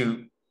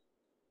to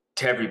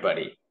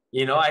everybody?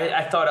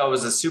 I thought I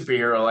was a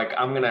superhero. Like,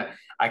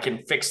 I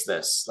can fix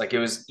this. Like, it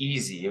was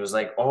easy. It was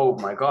like, oh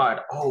my God.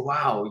 Oh,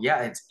 wow.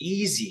 Yeah, it's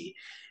easy.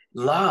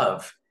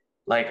 Love.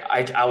 Like,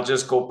 I'll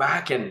just go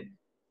back and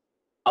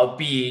I'll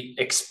be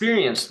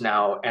experienced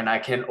now, and I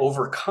can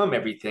overcome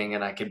everything,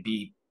 and I can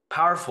be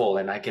powerful,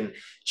 and I can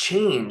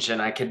change,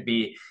 and I can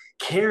be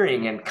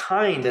caring and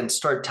kind and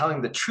start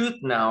telling the truth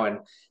now and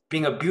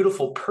being a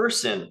beautiful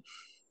person.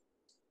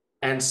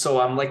 And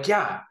so I'm like,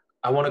 yeah,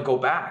 I want to go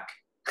back.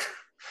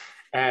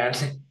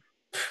 And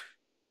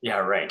yeah,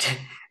 right.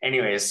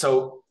 Anyways,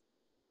 so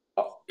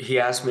he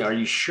asked me, "Are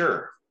you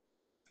sure?"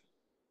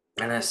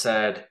 And I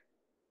said,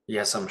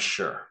 "Yes, I'm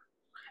sure."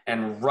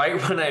 And right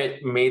when I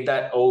made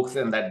that oath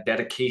and that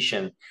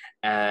dedication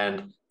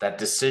and that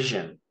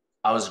decision,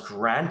 I was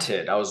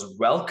granted, I was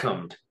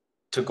welcomed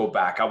to go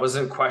back. I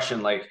wasn't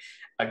questioned like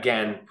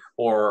again,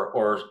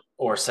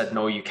 or said,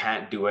 no, you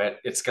can't do it.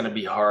 It's going to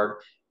be hard.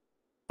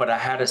 But I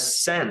had a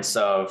sense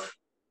of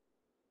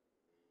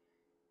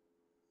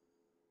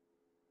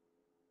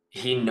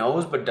he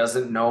knows but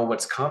doesn't know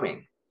what's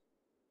coming.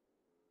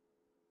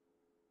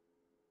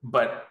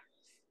 But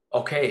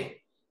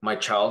okay, my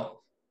child,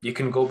 you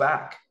can go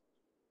back.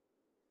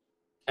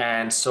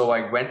 And so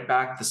I went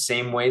back the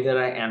same way that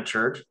I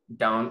entered,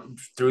 down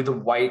through the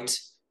white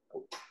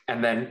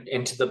and then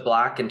into the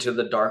black, into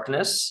the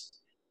darkness.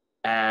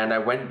 And I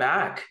went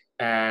back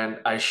and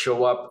I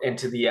show up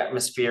into the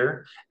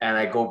atmosphere and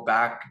I go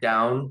back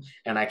down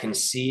and I can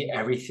see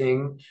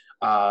everything.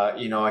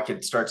 I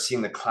could start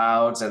seeing the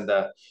clouds and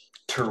the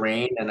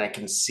terrain, and I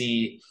can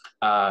see,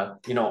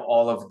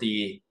 all of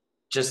the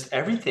just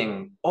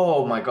everything.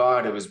 Oh my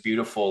God, it was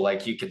beautiful.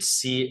 Like you could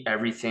see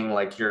everything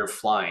like you're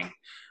flying.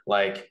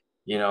 Like,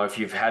 if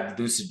you've had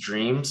lucid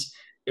dreams,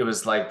 it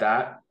was like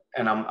that.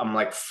 And I'm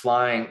like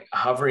flying,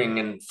 hovering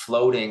and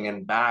floating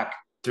and back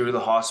through the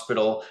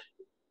hospital,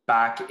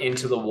 back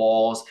into the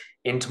walls,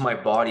 into my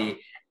body.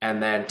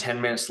 And then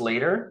 10 minutes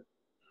later,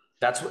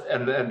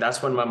 and then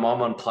that's when my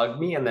mom unplugged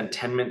me. And then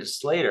 10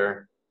 minutes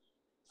later,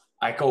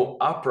 I go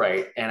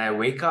upright and I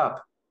wake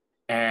up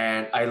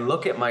and I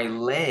look at my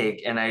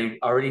leg, and I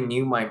already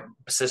knew my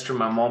sister and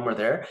my mom were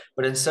there.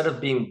 But instead of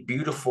being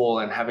beautiful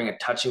and having a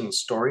touching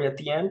story at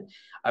the end,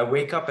 I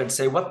wake up and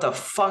say, what the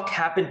fuck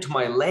happened to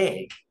my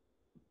leg?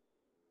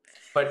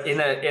 But in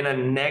a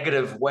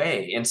negative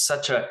way, in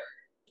such a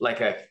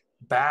like a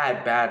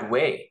bad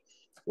way.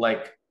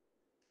 Like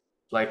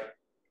like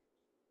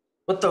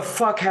what the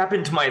fuck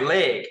happened to my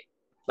leg?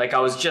 Like I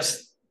was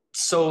just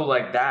so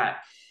like that.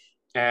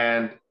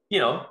 And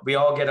we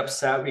all get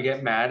upset, we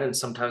get mad, and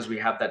sometimes we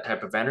have that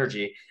type of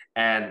energy.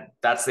 And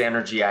that's the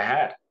energy I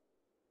had.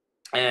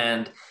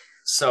 And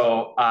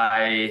so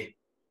my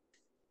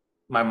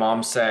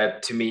mom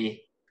said to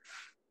me,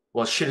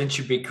 well, shouldn't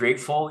you be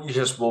grateful? You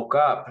just woke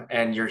up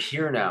and you're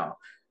here now,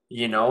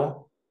 you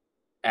know?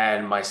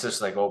 And my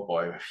sister's like, oh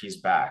boy, he's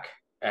back.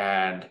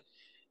 And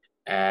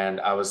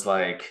I was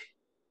like,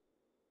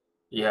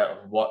 yeah,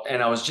 what?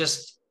 And I was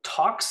just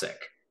toxic.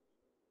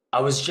 I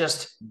was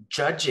just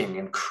judging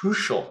and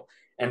crucial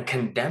and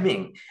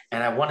condemning.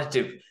 And I wanted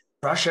to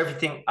brush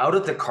everything out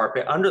of the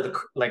carpet, under the,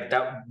 like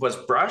that was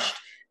brushed,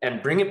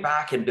 and bring it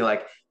back and be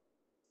like,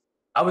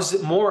 I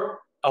was more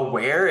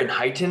aware and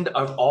heightened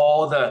of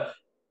all the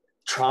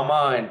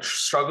trauma and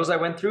struggles I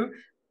went through,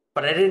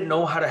 but I didn't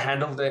know how to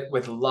handle it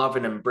with love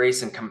and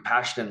embrace and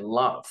compassion and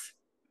love.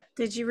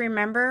 Did you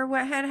remember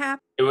what had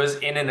happened? It was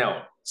in and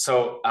out.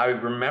 So I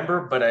would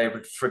remember, but I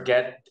would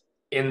forget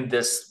in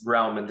this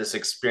realm, in this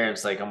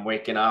experience. Like I'm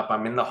waking up,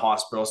 I'm in the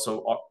hospital.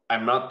 So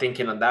I'm not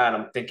thinking of that.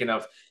 I'm thinking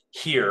of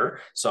here.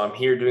 So I'm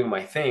here doing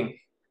my thing.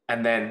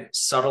 And then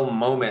subtle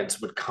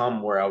moments would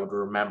come where I would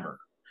remember.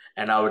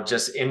 And I would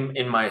just,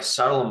 in my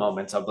subtle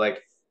moments, I'd be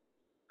like,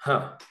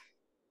 huh,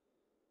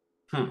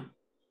 hmm.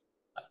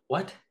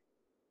 what?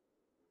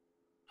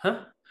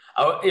 Huh?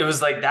 It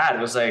was like that.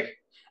 It was like,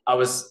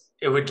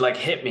 it would like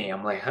hit me.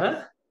 I'm like,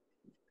 huh?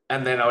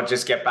 And then I would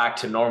just get back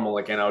to normal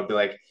again. I would be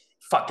like,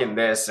 fucking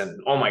this,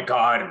 and oh my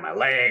God, and my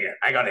leg,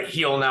 I gotta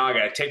heal now. I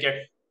gotta take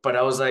it. But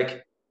I was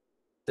like,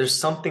 there's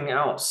something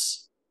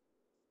else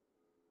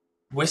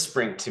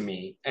whispering to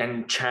me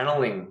and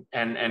channeling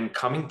and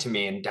coming to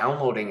me and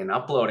downloading and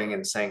uploading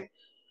and saying,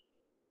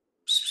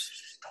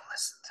 don't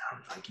listen to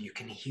them. Like, you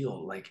can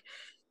heal. Like,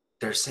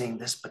 they're saying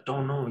this, but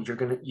don't know you're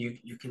gonna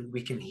you can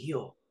we can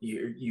heal.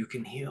 You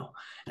can heal.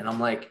 And I'm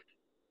like,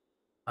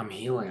 I'm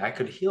healing. I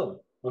could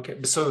heal. Okay.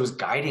 So it was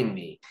guiding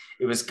me.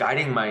 It was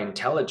guiding my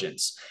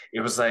intelligence.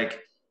 It was like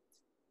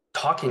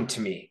talking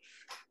to me.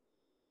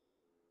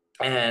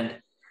 And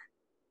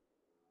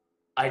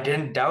I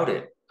didn't doubt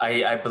it.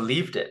 I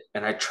believed it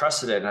and I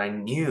trusted it and I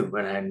knew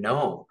and I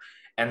know.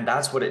 And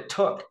that's what it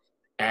took.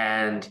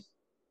 And,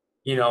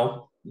 you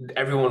know,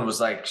 everyone was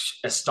like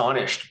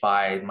astonished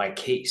by my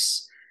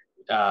case.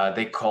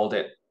 They called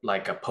it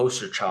like a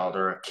poster child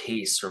or a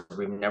case, or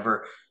we've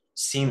never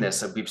seen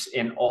this. We've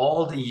in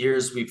all the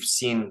years we've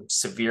seen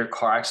severe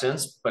car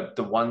accidents, but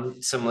the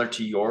one similar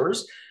to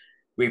yours,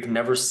 we've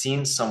never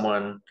seen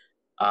someone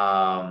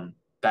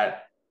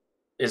that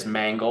is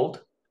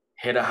mangled,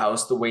 hit a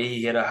house the way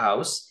he hit a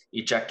house,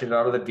 ejected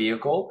out of the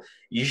vehicle.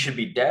 You should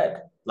be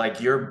dead.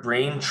 Like your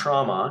brain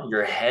trauma,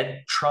 your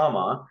head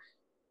trauma,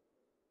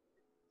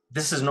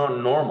 this is not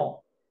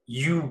normal.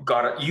 You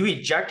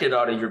ejected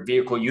out of your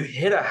vehicle, you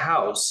hit a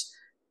house.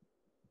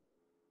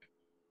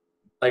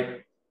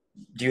 Like,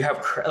 do you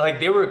have like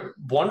they were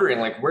wondering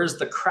like where's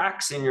the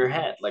cracks in your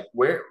head? Like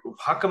where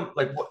how come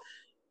like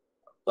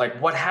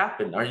what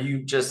happened? Are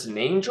you just an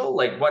angel?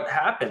 Like what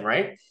happened,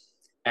 right?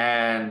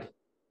 And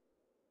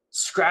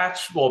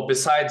well,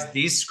 besides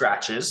these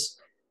scratches,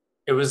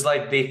 it was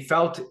like they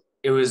felt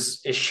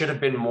it should have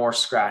been more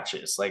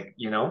scratches, like,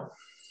 you know?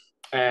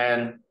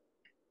 And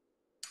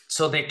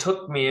so they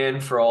took me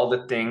in for all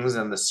the things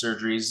and the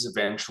surgeries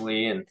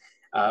eventually, and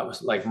it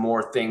was like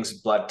more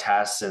things, blood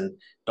tests, and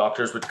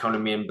doctors would come to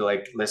me and be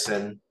like,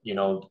 "Listen, you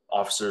know,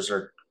 officers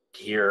are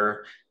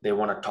here. They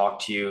want to talk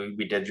to you.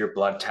 We did your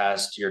blood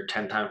test. You're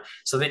 10 times."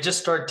 So they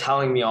just started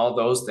telling me all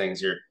those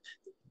things. Your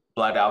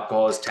blood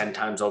alcohol is 10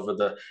 times over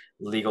the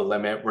legal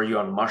limit. Were you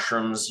on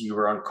mushrooms? You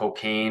were on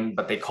cocaine,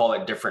 but they call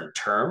it different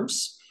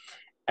terms,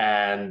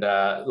 and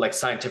like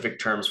scientific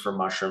terms for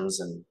mushrooms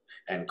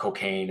and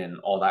cocaine and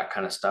all that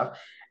kind of stuff.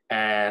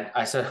 And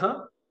I said,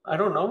 huh, I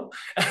don't know.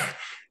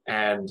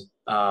 And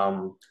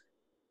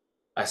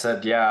I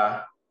said,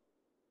 yeah,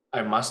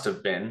 I must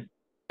have been.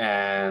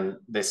 And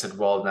they said,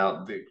 well,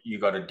 now you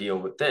got to deal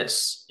with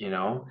this, you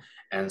know?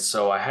 And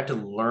so I had to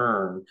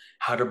learn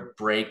how to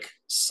break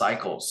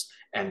cycles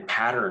and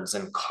patterns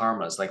and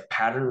karmas, like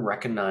pattern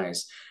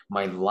recognize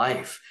my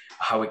life,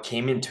 how it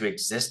came into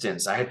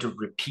existence. I had to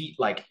repeat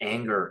like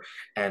anger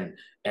and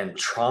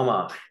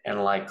trauma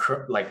and like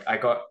I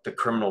got the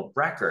criminal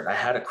record. I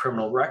had a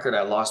criminal record.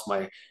 I lost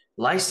my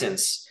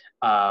license.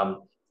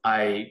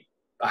 I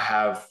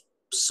have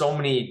so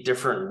many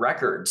different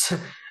records.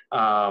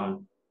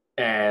 Um,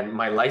 and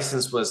my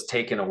license was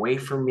taken away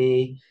from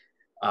me.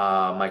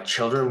 My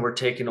children were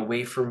taken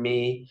away from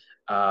me.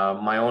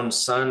 My own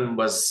son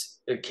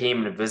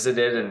came and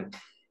visited, and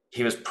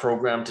he was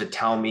programmed to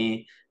tell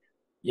me,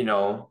 you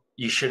know,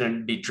 you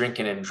shouldn't be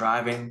drinking and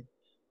driving.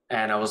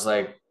 And I was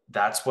like,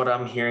 that's what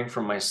I'm hearing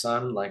from my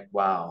son. Like,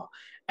 wow.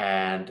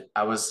 And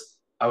I was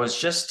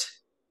just,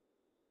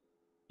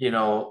 you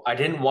know, I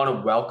didn't want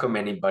to welcome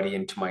anybody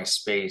into my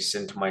space,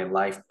 into my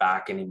life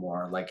back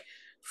anymore. Like,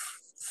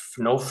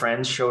 no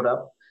friends showed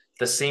up.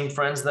 The same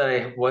friends that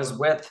I was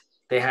with,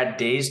 they had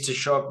days to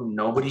show up.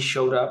 Nobody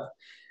showed up.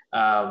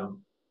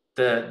 Um,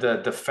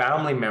 the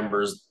family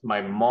members,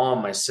 my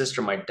mom, my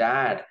sister, my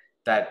dad,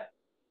 that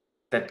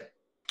that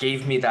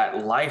gave me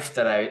that life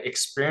that I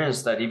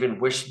experienced, that even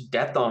wished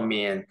death on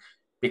me, and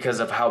because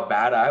of how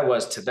bad I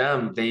was to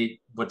them, they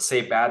would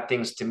say bad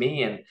things to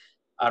me, and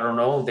I don't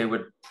know, they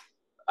would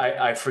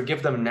I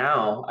forgive them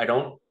now. I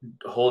don't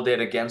hold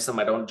it against them.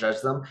 I don't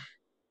judge them.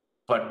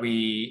 But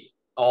we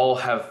all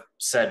have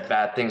said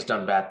bad things,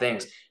 done bad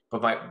things.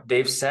 But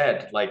they've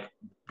said like,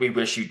 we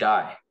wish you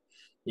die.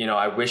 You know,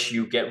 I wish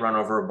you get run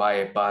over by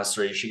a bus,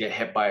 or you should get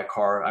hit by a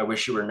car. I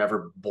wish you were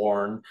never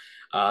born.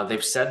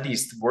 They've said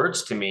these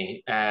words to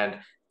me, and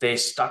they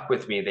stuck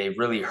with me. They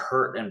really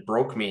hurt and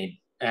broke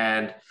me.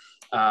 And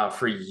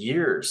for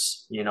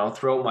years, you know,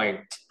 throughout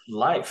my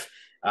life,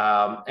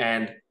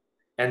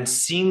 and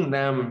seeing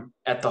them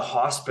at the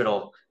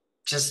hospital,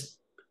 just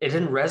it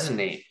didn't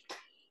resonate.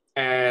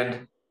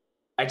 And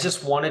I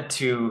just wanted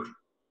to,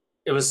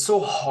 it was so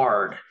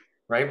hard,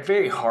 right?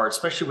 Very hard,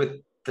 especially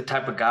with the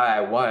type of guy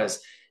I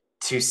was,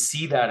 to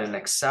see that and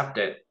accept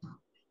it.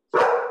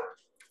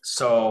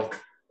 So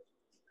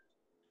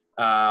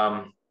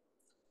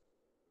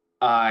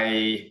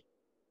I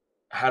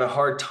had a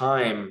hard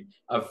time,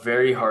 a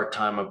very hard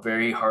time, a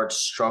very hard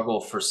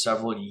struggle for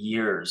several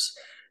years,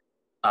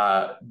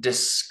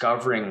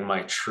 discovering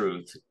my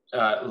truth,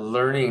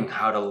 learning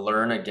how to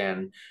learn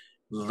again,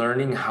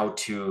 learning how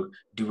to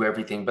do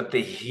everything. But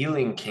the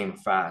healing came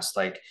fast.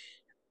 Like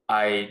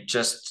I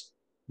just,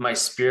 my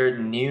spirit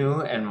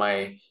knew, and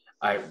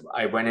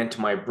I went into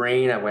my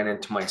brain, I went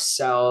into my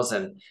cells,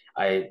 and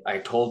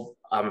I told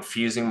I'm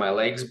fusing my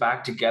legs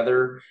back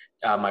together,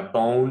 my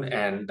bone,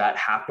 and that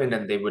happened.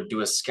 And they would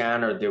do a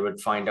scan, or they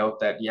would find out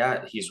that,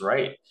 yeah, he's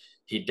right.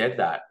 He did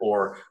that.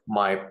 Or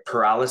my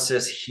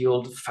paralysis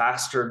healed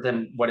faster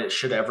than what it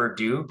should ever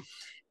do.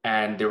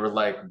 And they were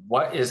like,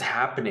 what is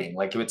happening?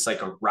 Like it's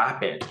like a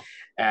rapid.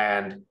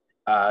 And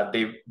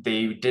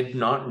they did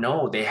not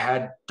know. They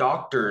had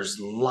doctors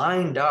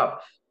lined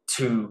up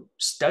to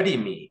study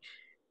me,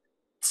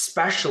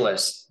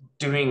 specialists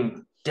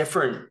doing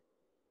different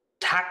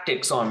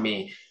tactics on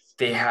me.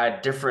 They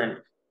had different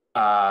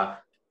uh,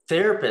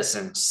 therapists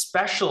and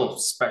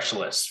specialists,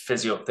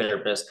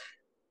 physiotherapists,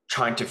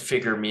 trying to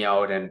figure me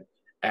out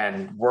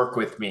and work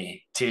with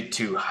me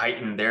to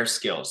heighten their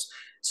skills.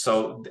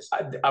 So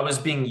I was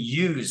being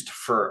used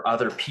for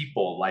other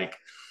people, like,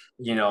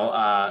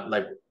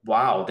 like,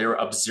 wow, they're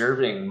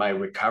observing my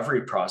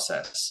recovery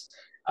process,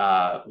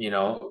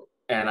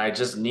 and I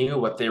just knew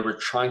what they were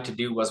trying to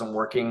do wasn't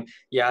working.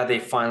 Yeah, they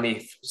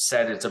finally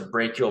said it's a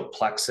brachial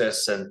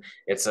plexus and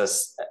it's a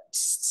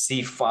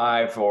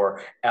C5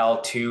 or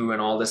L2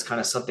 and all this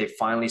kind of stuff. They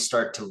finally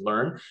start to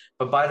learn.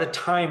 But by the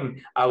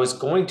time I was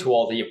going to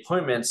all the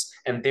appointments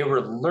and they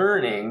were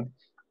learning,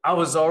 I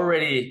was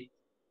already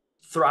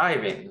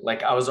thriving.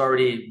 Like I was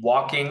already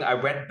walking. I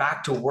went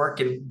back to work,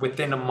 and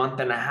within a month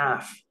and a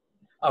half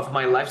of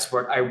my life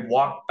support, I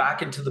walked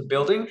back into the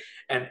building,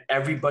 and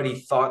everybody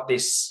thought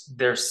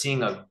they're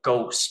seeing a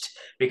ghost,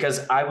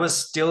 because I was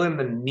still in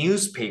the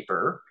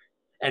newspaper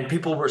and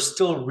people were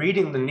still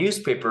reading the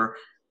newspaper.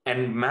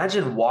 And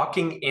imagine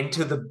walking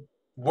into the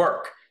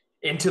work,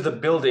 into the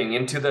building,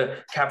 into the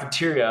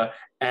cafeteria,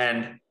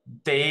 and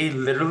they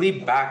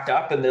literally backed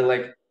up and they're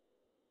like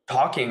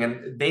talking,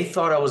 and they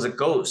thought I was a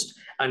ghost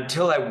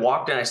until I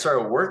walked and I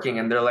started working,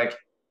 and they're like,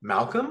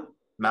 Malcolm?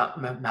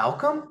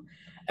 Malcolm?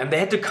 And they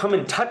had to come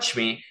and touch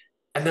me.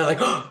 And they're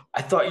like, oh,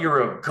 I thought you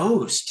were a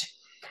ghost.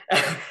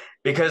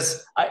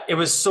 Because it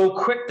was so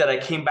quick that I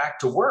came back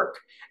to work.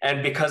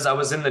 And because I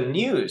was in the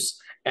news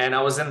and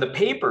I was in the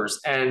papers,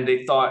 and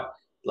they thought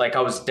like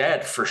I was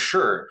dead for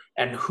sure.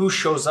 And who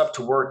shows up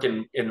to work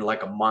in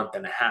like a month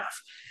and a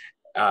half?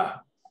 Uh,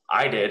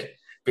 I did,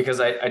 because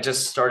I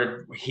just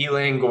started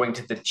healing, going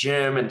to the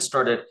gym, and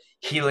started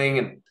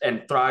healing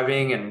and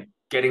thriving and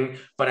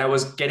but I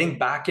was getting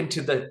back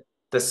into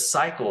the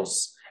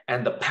cycles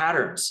and the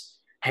patterns,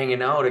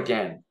 hanging out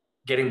again,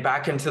 getting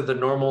back into the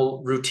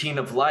normal routine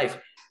of life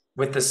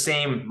with the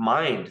same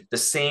mind, the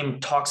same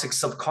toxic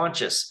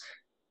subconscious.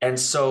 And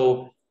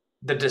so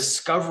the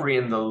discovery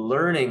and the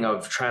learning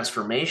of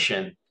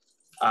transformation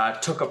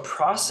took a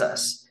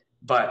process,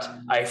 but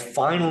I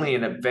finally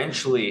and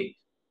eventually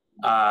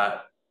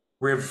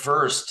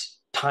reversed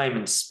time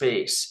and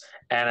space,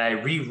 and I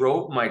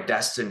rewrote my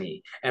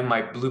destiny and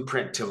my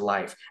blueprint to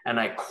life. And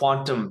I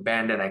quantum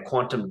bend and I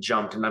quantum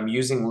jumped. And I'm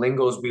using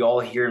lingos we all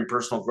hear in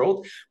personal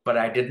growth, but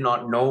I did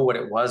not know what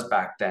it was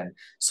back then.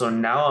 So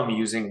now I'm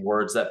using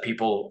words that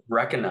people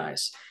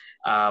recognize.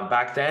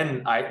 Back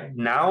then,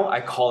 now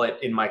I call it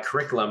in my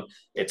curriculum,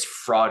 it's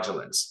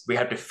fraudulence. We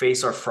have to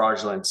face our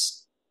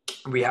fraudulence.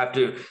 We have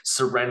to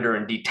surrender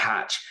and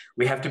detach.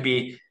 We have to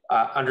be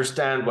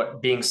understand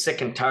what being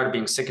sick and tired of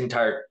being sick and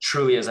tired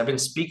truly is. I've been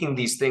speaking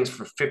these things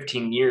for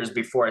 15 years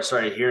before I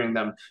started hearing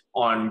them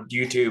on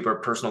YouTube or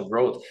personal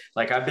growth.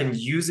 Like I've been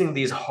using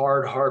these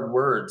hard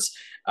words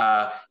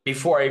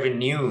before I even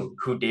knew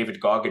who David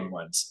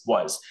Goggins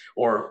was,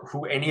 or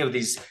who any of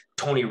these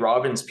Tony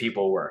Robbins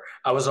people were.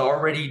 I was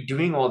already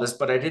doing all this,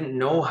 but I didn't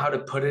know how to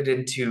put it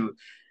into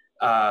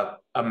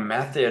a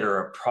method or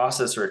a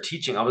process or a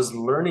teaching. I was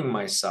learning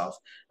myself.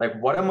 Like,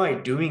 what am I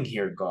doing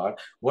here, God?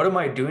 What am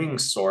I doing,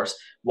 Source?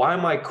 Why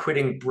am I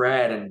quitting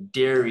bread and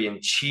dairy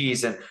and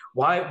cheese? And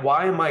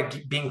why am I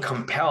being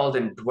compelled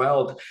and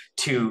dwelled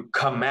to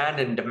command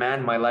and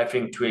demand my life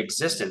into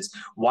existence?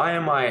 Why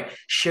am I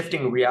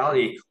shifting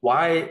reality?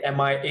 Why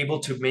am I able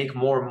to make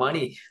more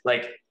money?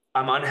 Like,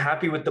 I'm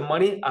unhappy with the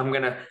money. I'm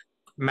going to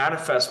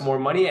manifest more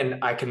money,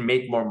 and I can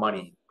make more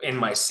money in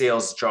my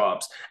sales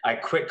jobs. I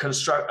quit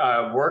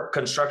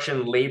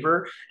construction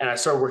labor, and I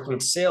started working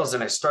sales,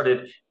 and I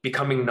started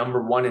becoming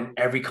number one in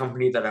every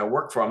company that I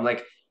work for. I'm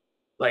like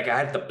I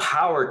had the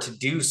power to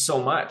do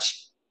so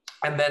much.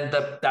 And then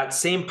that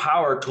same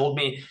power told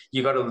me,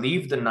 you got to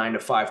leave the 9 to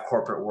 5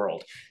 corporate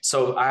world.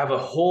 So I have a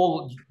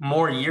whole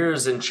more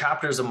years and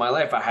chapters of my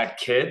life. I had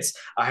kids,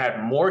 I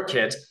had more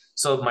kids.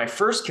 So my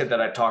first kid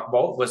that I talked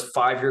about was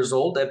 5 years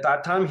old at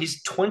that time.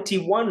 He's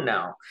 21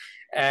 now.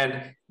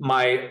 And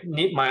my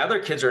other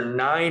kids are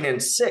 9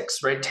 and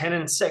 6, right? 10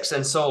 and 6.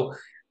 And so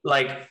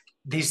like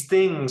these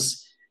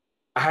things,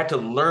 I had to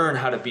learn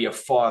how to be a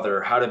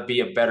father, how to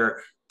be a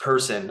better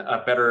person,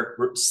 a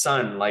better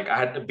son. Like I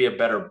had to be a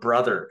better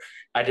brother.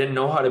 I didn't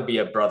know how to be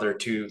a brother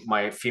to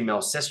my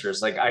female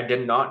sisters. Like I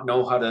did not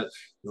know how to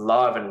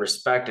love and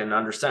respect and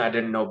understand. I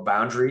didn't know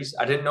boundaries.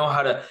 I didn't know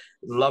how to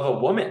love a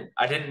woman.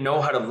 I didn't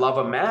know how to love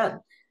a man.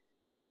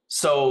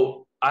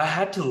 So I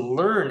had to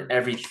learn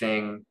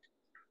everything,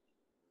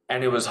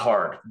 and it was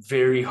hard,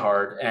 very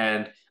hard.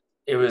 And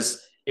it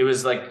was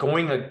like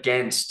going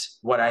against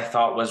what I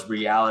thought was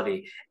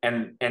reality,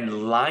 and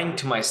lying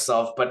to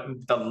myself. But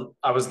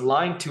I was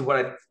lying to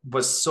what I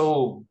was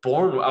so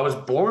born. I was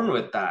born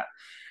with that.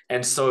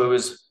 And so it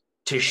was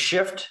to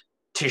shift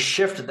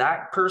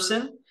that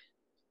person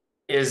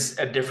is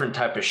a different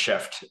type of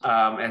shift.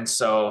 And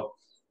so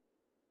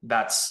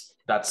that's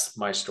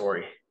my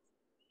story.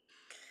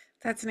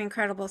 That's an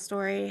incredible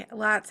story.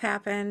 Lots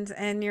happened,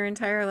 and your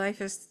entire life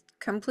has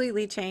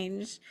completely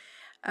changed.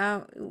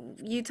 Uh,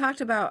 you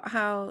talked about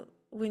how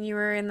when you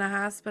were in the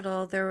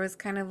hospital, there was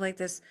kind of like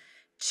this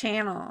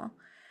channel,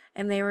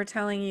 and they were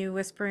telling you,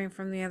 whispering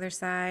from the other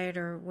side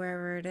or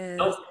wherever it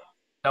Nope, is,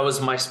 that was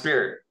my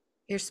spirit.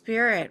 your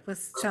spirit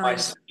was My telling.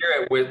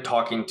 spirit with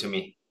talking to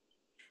me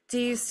Do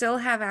you still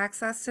have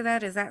access to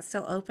that? Is that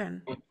still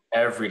open?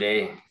 every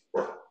day.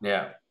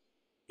 Yeah.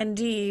 And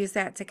do you use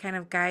that to kind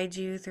of guide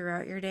you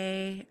throughout your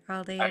day,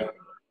 all day?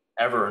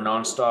 Ever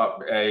nonstop.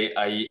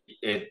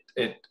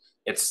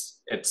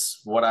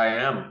 It's what I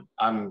am.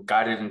 I'm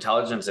guided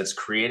intelligence. It's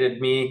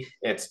created me.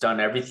 It's done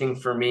everything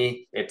for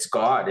me. It's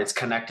God. It's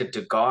connected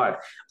to God.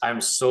 I'm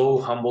so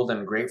humbled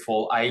and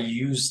grateful. I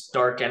use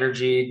dark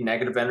energy,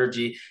 negative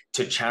energy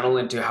to channel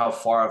into how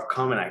far I've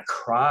come, and I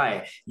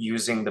cry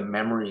using the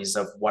memories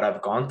of what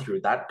I've gone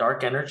through. That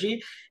dark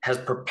energy has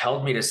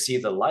propelled me to see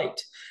the light.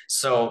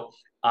 So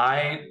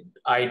I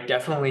I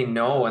definitely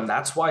know, and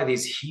that's why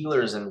these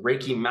healers and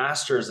Reiki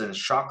masters and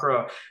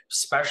chakra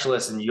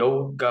specialists and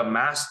yoga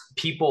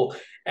people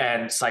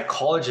and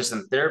psychologists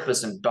and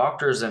therapists and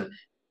doctors and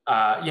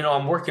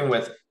I'm working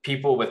with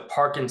people with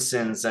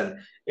Parkinson's, and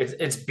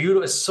it's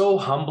beautiful. It's so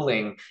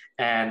humbling,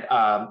 and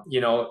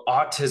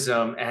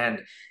autism,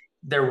 and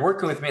they're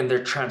working with me and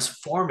they're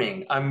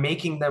transforming. I'm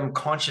making them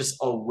conscious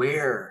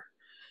aware,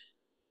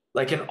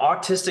 like an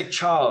autistic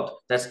child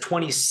that's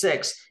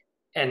 26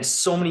 and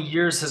so many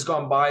years has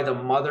gone by, the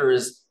mother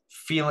is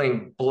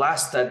feeling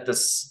blessed that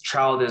this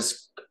child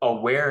is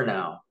aware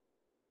now.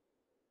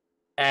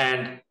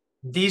 And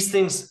these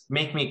things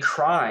make me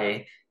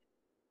cry.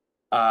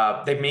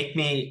 They make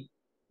me,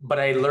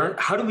 but I learned,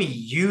 how do we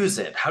use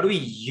it? How do we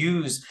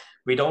use,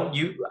 we don't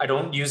use, I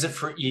don't use it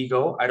for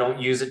ego. I don't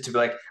use it to be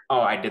like,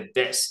 oh, I did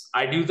this,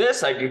 I do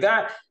this, I do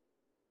that.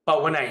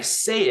 But when I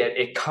say it,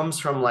 it comes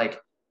from like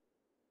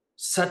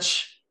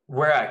such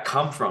where I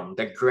come from,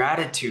 the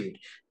gratitude,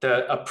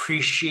 the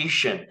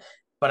appreciation.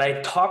 But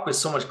I talk with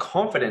so much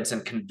confidence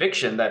and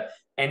conviction that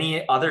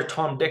any other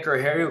Tom, Dick, or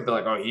Harry would be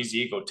like, oh, he's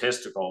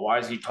egotistical. Why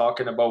is he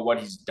talking about what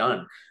he's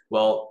done?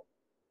 Well,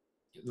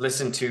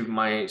 listen to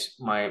my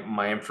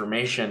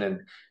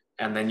information,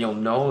 and then you'll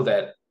know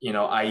that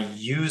I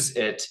use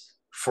it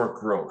for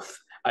growth.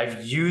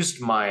 I've used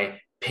my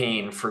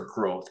pain for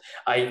growth.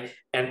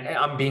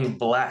 I'm being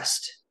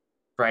blessed,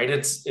 right?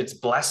 It's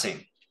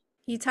blessing.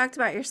 You talked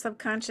about your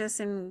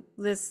subconscious and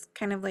this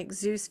kind of like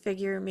Zeus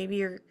figure. Maybe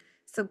your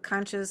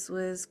subconscious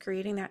was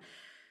creating that.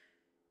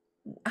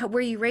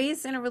 Were you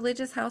raised in a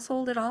religious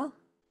household at all?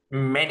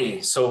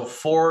 Many. So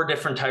five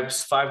different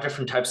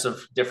types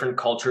of different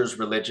cultures,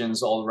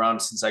 religions all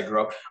around since I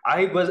grew up.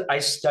 I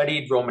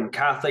studied Roman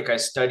Catholic. I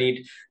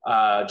studied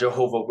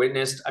Jehovah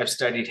Witness. I've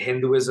studied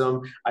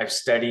Hinduism. I've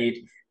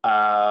studied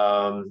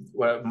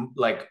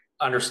like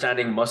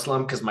understanding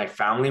Muslim because my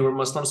family were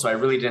Muslim. So I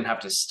really didn't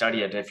have to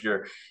study it. If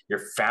your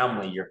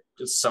family,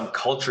 some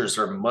cultures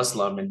are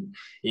Muslim, and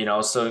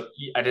so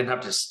I didn't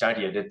have to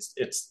study it.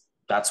 It's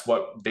that's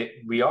what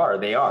we are.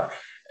 They are.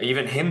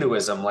 Even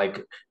Hinduism,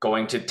 like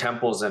going to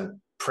temples and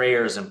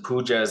prayers and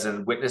pujas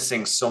and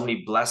witnessing so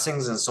many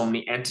blessings and so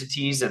many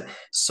entities and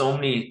so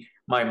many,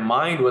 my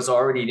mind was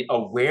already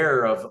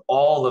aware of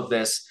all of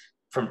this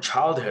from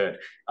childhood.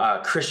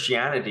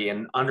 Christianity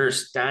and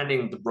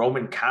understanding the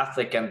Roman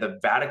Catholic and the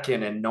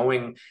Vatican, and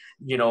knowing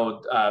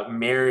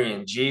Mary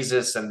and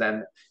Jesus, and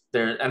then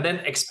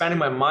expanding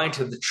my mind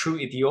to the true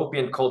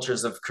Ethiopian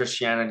cultures of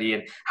Christianity,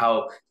 and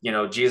how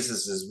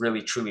Jesus is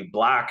really truly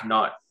black,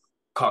 not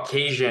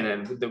Caucasian,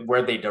 and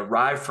where they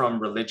derive from,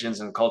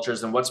 religions and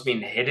cultures, and what's being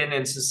hidden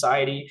in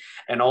society,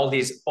 and all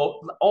these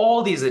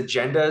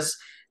agendas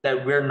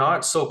that we're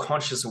not so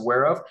conscious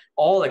aware of,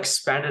 all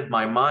expanded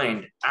my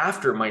mind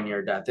after my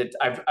near death.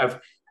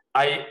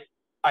 I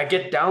I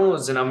get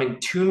downloads, and I'm in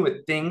tune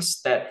with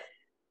things that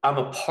I'm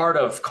a part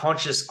of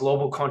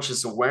global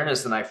conscious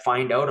awareness, and I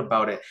find out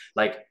about it.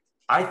 Like,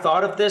 I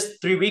thought of this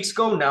 3 weeks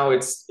ago. Now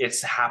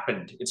it's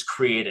happened. It's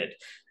created.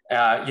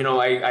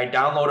 I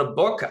download a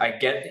book, I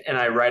get and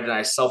I write, and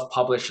I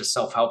self-publish a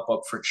self-help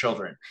book for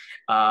children.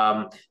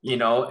 And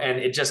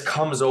it just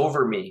comes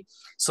over me.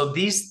 So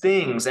these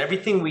things,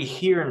 everything we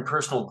hear in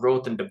personal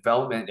growth and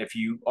development, if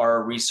you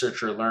are a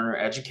researcher, learner,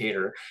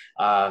 educator,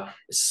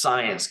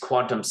 science,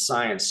 quantum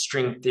science,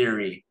 string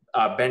theory,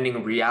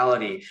 bending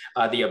reality,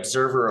 the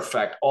observer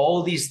effect,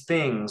 all these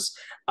things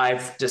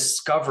I've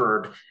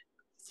discovered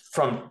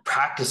from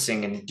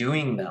practicing and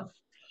doing them.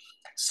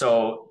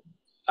 So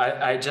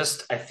I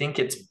think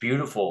it's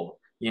beautiful,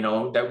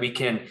 that we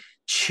can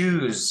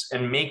choose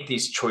and make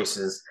these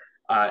choices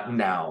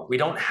now. We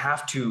don't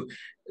have to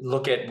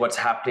look at what's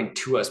happening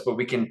to us, but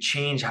we can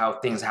change how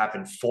things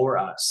happen for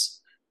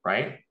us,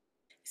 right?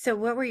 So,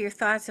 what were your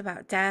thoughts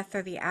about death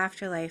or the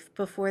afterlife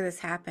before this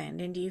happened?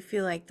 And do you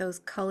feel like those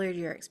colored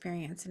your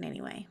experience in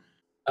any way?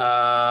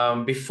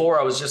 Before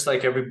I was just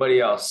like everybody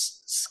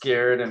else,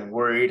 scared and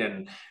worried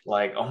and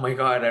like, oh my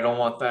God, I don't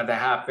want that to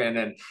happen.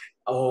 And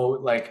oh,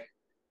 like,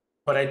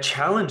 but I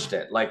challenged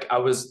it. Like I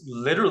was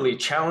literally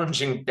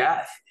challenging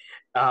death.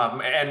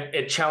 And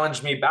it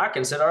challenged me back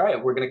and said, all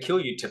right, we're going to kill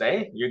you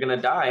today. You're going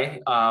to die.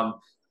 Are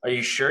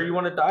you sure you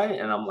want to die?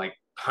 And I'm like,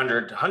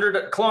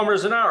 100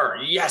 kilometers an hour.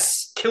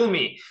 Yes, kill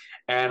me.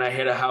 And I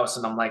hit a house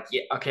and I'm like,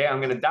 yeah, okay, I'm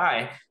going to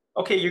die.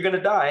 Okay, you're going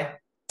to die.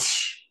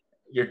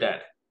 You're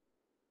dead.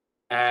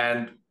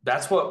 And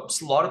that's what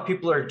a lot of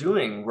people are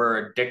doing.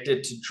 We're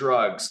addicted to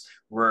drugs.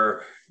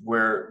 We're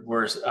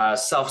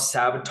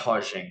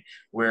self-sabotaging.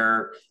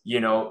 We're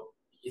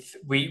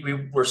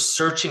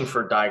searching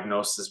for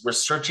diagnosis. We're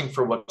searching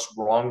for what's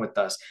wrong with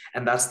us,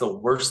 and that's the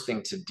worst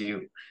thing to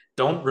do.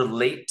 Don't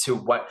relate to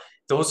what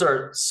those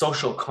are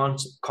social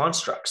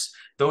constructs.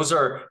 Those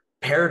are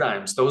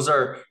paradigms. Those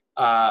are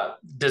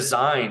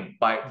designed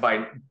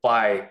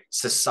by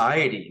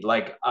society.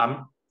 Like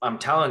I'm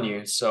telling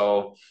you.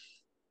 So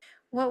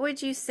What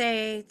would you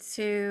say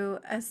to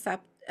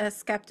a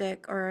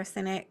skeptic or a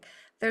cynic?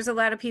 There's a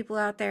lot of people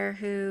out there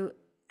who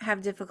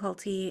have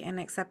difficulty in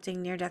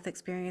accepting near death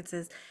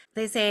experiences.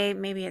 They say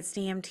maybe it's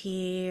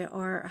DMT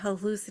or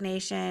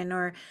hallucination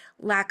or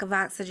lack of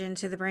oxygen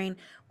to the brain.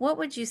 What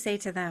would you say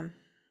to them?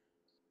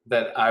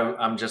 that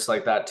I'm just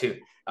like that too.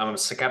 I'm a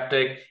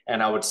skeptic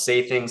and I would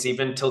say things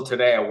even till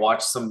today. I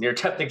watched some near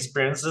death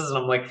experiences and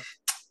I'm like,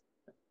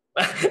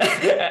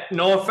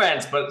 no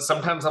offense, but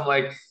sometimes I'm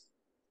like,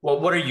 well,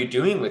 what are you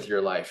doing with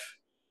your life?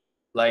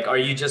 Like, are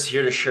you just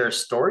here to share a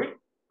story?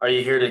 Are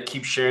you here to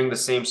keep sharing the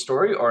same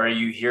story? Or are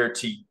you here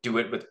to do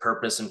it with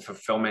purpose and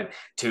fulfillment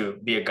to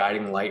be a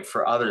guiding light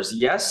for others?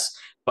 Yes,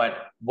 but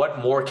what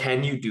more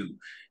can you do?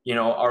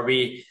 Are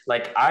we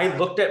like, I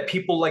looked at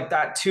people like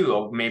that too.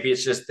 Oh, maybe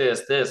it's just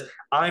this.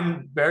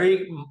 I'm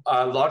very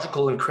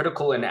logical and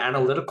critical and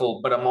analytical,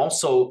 but I'm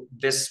also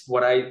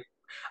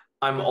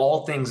I'm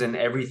all things and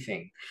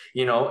everything,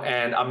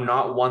 and I'm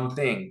not one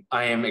thing.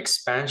 I am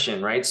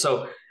expansion, right?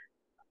 So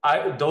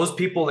those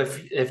people,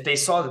 if they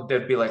saw that,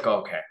 they'd be like, oh,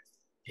 okay,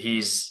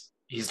 he's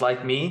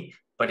like me,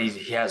 but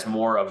he has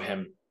more of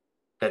him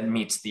that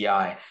meets the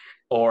eye.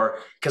 Or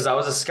because I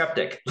was a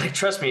skeptic, like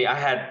trust me, I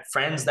had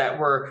friends that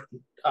were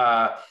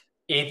uh,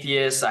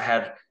 atheists. I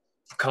had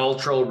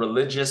cultural,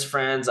 religious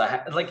friends.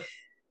 I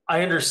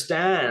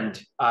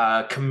understand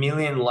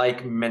chameleon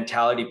like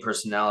mentality,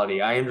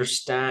 personality. I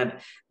understand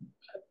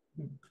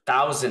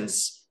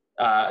thousands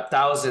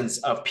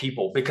of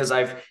people because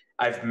I've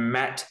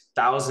met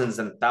thousands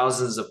and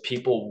thousands of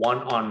people one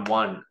on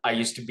one. I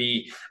used to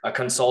be a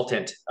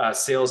consultant,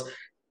 sales.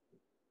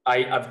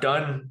 I've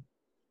done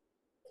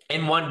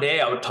in one day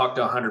I would talk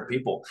to 100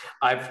 people.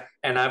 I've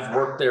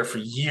worked there for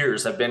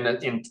years. I've been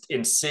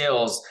in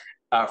sales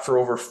for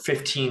over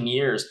 15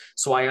 years,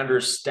 so I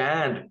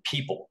understand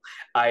people.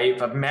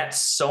 I've met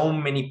so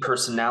many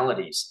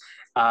personalities.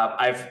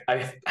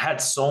 I've had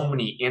so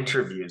many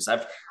interviews.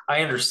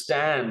 I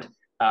understand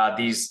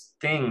these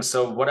things.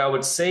 So what I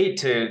would say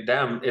to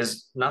them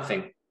is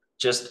nothing.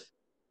 Just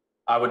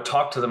I would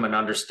talk to them and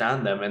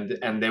understand them,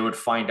 and they would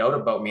find out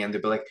about me, and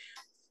they'd be like,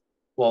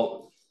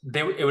 well,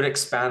 it would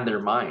expand their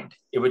mind.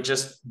 It would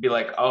just be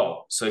like,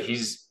 oh, so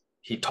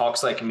he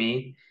talks like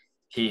me.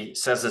 He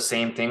says the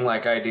same thing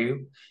like I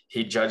do.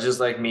 He judges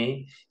like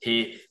me.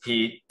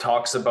 He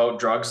talks about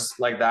drugs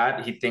like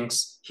that.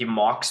 He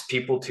mocks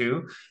people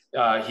too.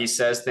 He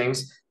says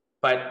things,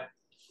 but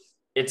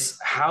it's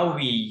how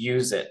we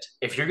use it.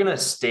 If you're going to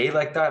stay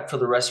like that for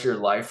the rest of your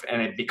life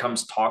and it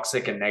becomes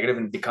toxic and negative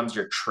and becomes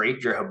your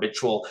trait, your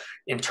habitual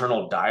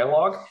internal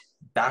dialogue,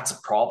 that's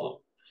a problem.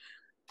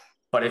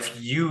 But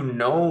if you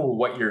know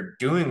what you're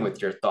doing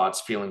with your thoughts,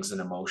 feelings, and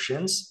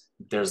emotions,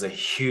 there's a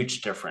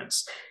huge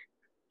difference.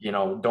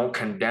 Don't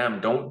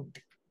condemn, don't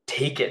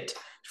take it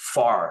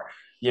far.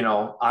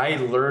 I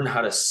learned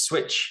how to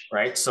switch,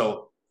 right?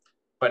 So,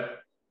 but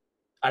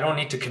I don't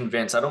need to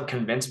convince, I don't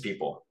convince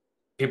people.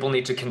 People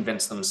need to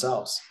convince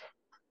themselves,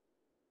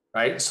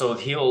 right? So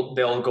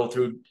they'll go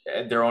through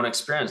their own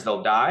experience.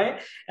 They'll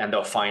die and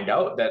they'll find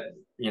out that,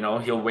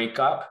 he'll wake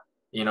up.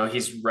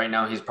 He's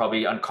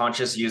probably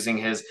unconscious using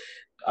his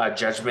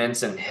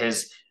judgments and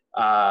his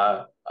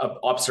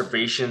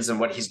observations and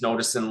what he's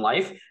noticed in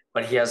life,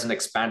 but he hasn't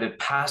expanded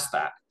past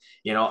that.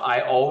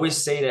 I always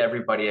say to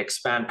everybody,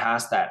 expand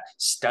past that.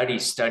 Study,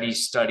 study,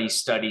 study,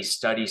 study,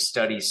 study,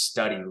 study,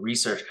 study,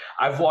 research.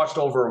 I've watched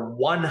over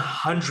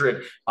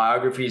 100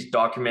 biographies,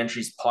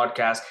 documentaries,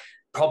 podcasts,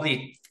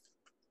 probably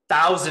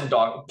 1,000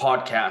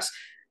 podcasts.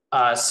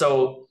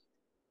 So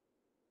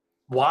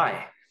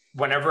Why?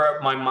 Whenever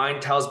my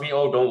mind tells me,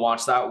 oh, don't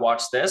watch that,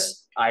 watch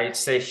this, I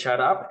say shut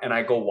up and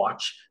I go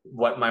watch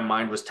what my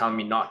mind was telling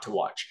me not to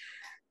watch.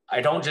 I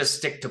don't just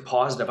stick to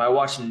positive. I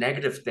watch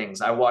negative things.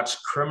 I watch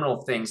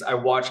criminal things. I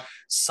watch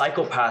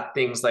psychopath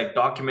things like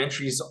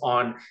documentaries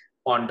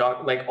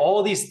like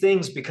all these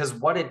things, because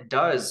what it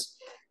does,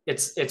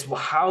 it's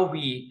how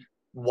we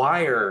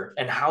wire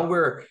and how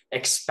we're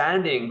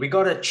expanding. We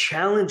got to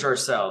challenge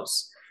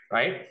ourselves,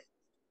 right?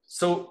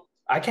 So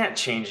I can't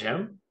change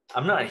him.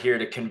 I'm not here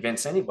to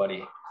convince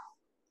anybody.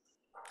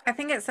 I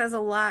think it says a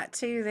lot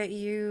too that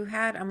you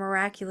had a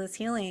miraculous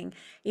healing.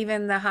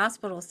 Even the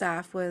hospital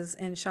staff was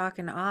in shock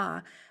and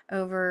awe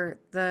over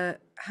the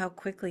how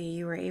quickly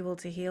you were able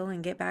to heal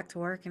and get back to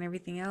work and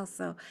everything else.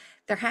 So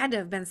there had to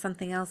have been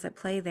something else at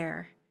play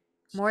there,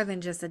 more than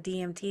just a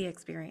DMT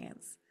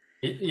experience.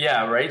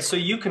 Yeah, right. So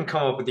you can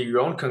come up with your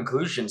own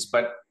conclusions,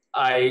 but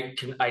I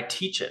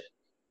teach it.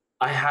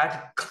 I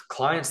had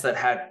clients that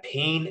had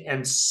pain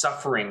and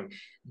suffering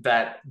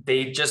that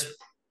they just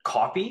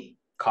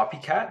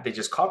copycat. They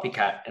just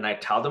copycat, and I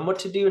tell them what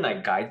to do and I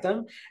guide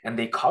them, and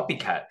they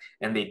copycat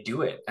and they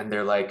do it, and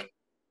they're like,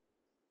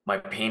 my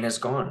pain is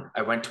gone.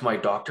 I went to my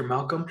doctor,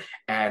 Malcolm,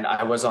 and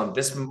I was on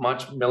this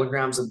much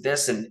milligrams of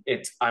this, and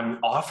I'm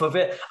off of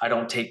it. I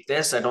don't take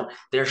this. I don't.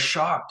 They're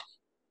shocked.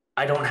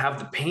 I don't have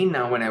the pain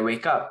now when I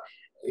wake up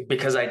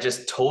because I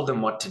just told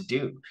them what to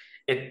do.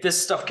 This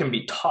stuff can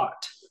be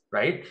taught,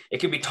 right?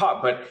 It can be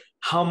taught, but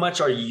how much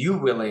are you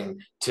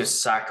willing to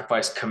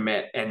sacrifice,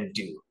 commit, and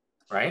do,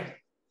 right?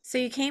 So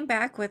you came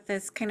back with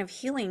this kind of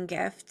healing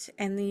gift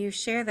and you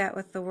share that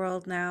with the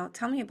world now.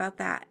 Tell me about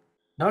that.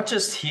 Not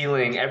just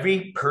healing,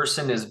 every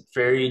person is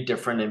very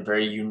different and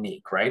very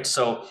unique, right?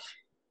 So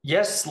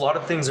yes, a lot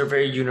of things are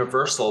very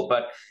universal,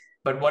 but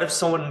what if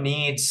someone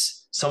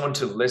needs someone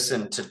to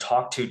listen, to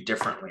talk to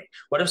differently?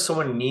 What if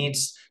someone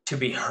needs to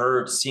be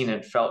heard, seen,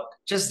 and felt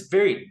just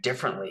very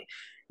differently?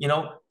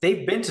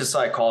 They've been to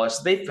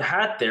psychologists, they've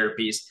had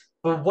therapies,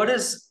 but what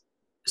is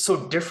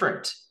so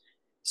different?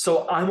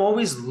 So I'm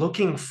always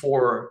looking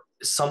for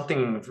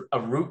something, a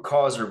root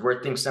cause or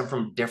where things stem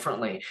from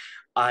differently.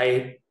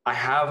 I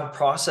have a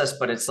process,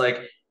 but it's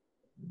like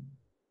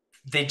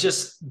they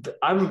just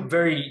I'm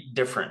very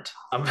different.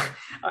 I'm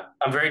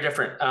very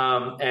different.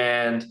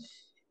 And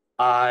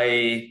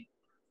I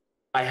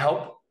I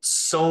help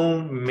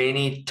so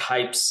many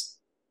types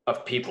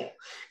of people.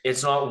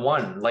 It's not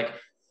one. Like,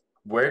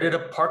 where did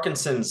a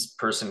Parkinson's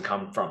person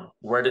come from?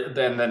 Where did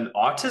then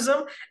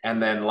autism,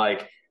 and then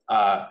like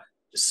uh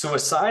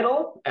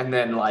suicidal, and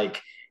then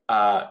like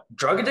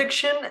drug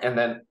addiction, and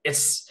then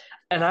it's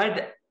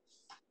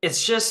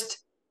just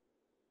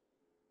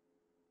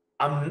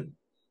I'm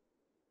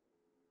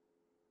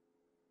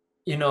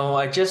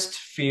I just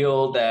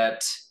feel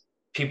that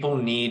people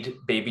need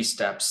baby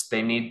steps.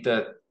 They need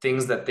the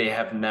things that they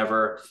have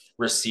never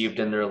received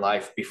in their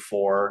life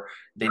before.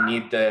 They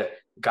need the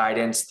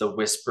guidance, the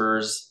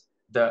whispers,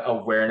 the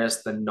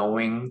awareness, the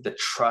knowing, the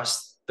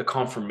trust, the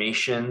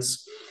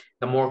confirmations.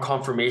 The more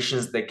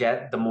confirmations they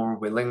get, the more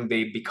willing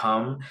they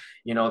become.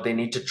 They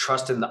need to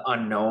trust in the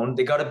unknown.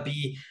 They got to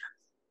be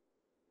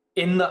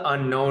in the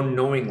unknown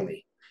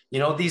knowingly.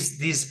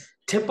 These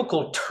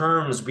typical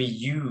terms we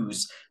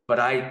use, but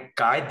I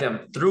guide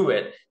them through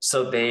it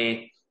so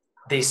they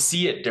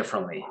see it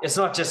differently. It's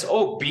not just,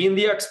 oh, be in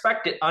the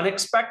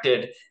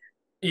unexpected,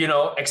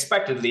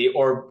 expectedly,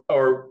 or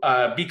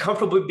be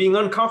comfortable being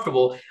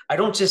uncomfortable. I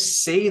don't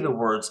just say the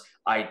words.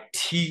 I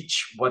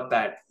teach what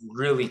that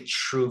really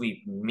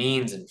truly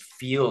means and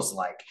feels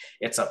like.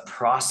 It's a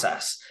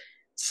process.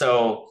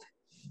 So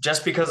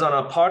just because on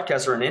a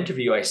podcast or an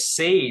interview I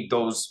say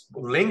those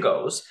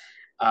lingos,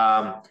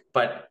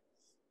 but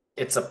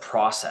it's a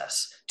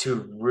process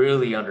to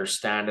really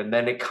understand, and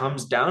then it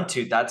comes down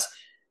to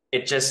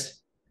it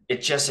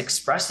just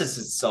expresses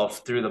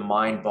itself through the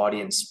mind, body,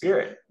 and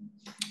spirit,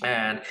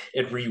 and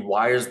it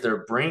rewires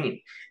their brain.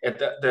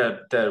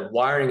 The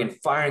wiring and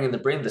firing in the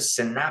brain, the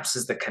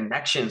synapses, the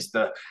connections,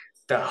 the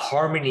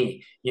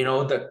harmony,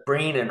 the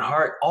brain and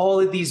heart, all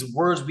of these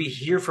words we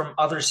hear from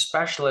other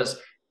specialists,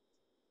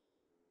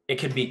 it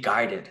could be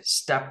guided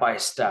step by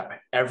step,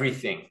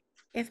 everything.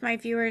 If my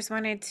viewers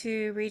wanted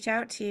to reach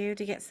out to you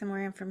to get some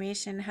more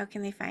information, how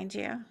can they find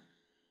you?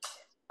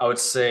 I would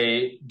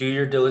say do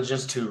your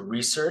diligence to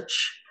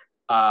research.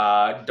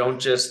 Don't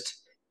just,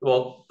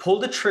 well, pull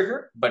the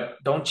trigger, but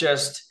don't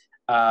just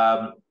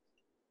not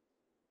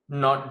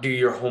do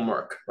your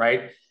homework,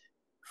 right?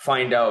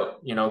 Find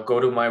out, go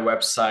to my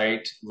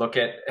website, look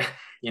at,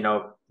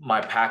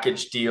 my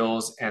package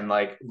deals, and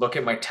like look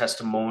at my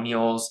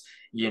testimonials,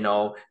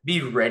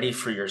 be ready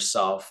for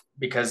yourself,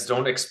 because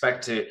don't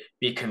expect to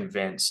be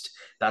convinced.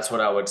 That's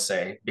what I would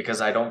say,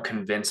 because I don't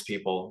convince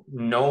people.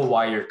 Know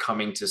why you're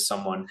coming to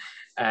someone.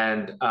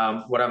 And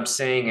what I'm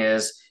saying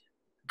is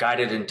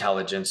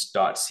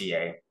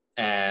guidedintelligence.ca.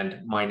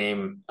 And my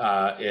name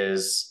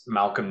is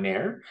Malcolm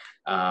Nair.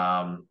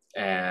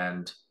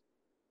 And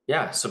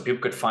yeah, so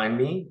people could find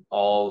me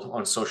all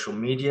on social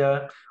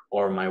media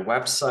or my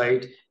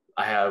website.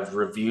 I have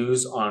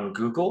reviews on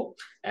Google,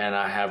 and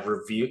I have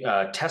review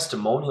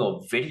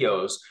testimonial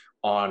videos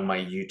on my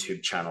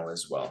YouTube channel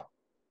as well.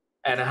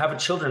 And I have a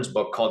children's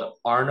book called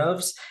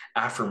Arnav's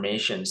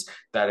Affirmations,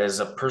 that is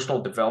a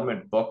personal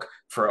development book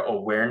for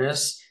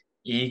awareness,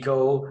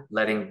 ego,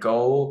 letting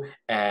go,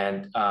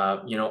 and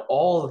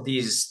all of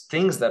these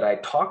things that I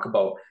talk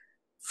about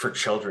for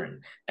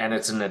children. And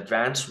it's an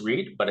advanced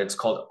read, but it's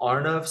called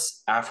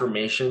Arnav's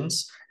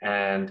Affirmations,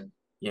 and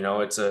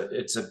it's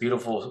a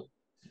beautiful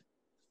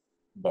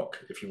book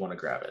if you want to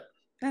grab it.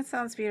 That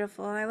sounds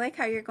beautiful. I like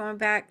how you're going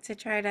back to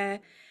try to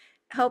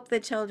help the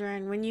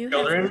children when you had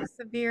such a Children,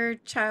 severe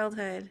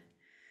childhood.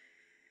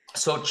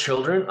 so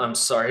children, I'm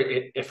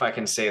sorry if I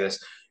can say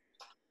this.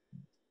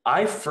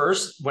 I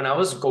first, when I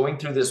was going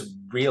through this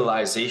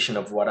realization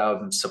of what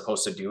I'm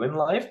supposed to do in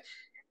life,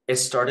 it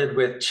started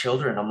with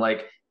children. I'm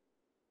like,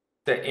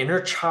 the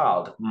inner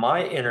child,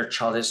 my inner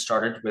child, has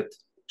started with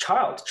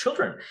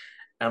children.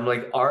 And I'm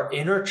like, our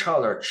inner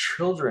child, our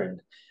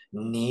children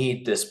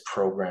need this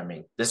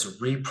programming, this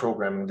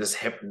reprogramming, this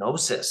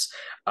hypnosis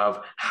of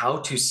how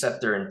to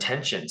set their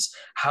intentions,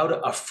 how to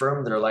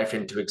affirm their life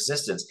into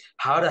existence,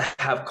 how to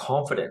have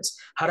confidence,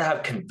 how to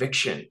have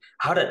conviction,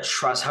 how to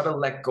trust, how to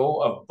let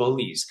go of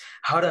bullies,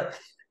 how to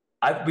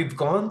we've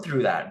gone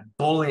through that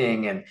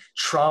bullying and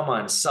trauma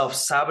and self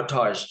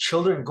sabotage.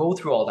 Children go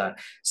through all that.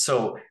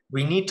 So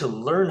we need to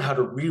learn how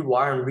to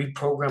rewire and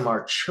reprogram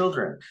our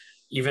children,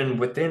 even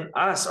within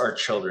us, our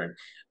children.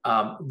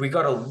 We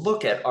got to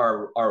look at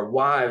our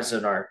wives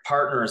and our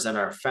partners and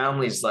our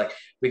families. Like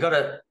we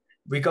got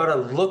to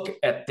look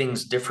at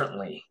things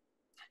differently.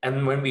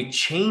 And when we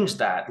change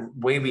that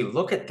way we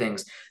look at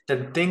things,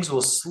 then things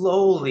will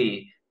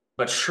slowly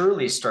but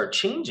surely start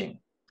changing.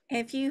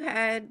 If you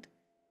had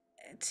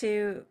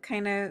to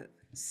kind of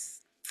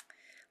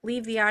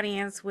leave the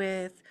audience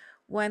with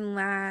one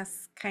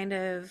last kind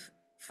of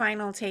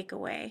final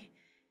takeaway,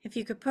 if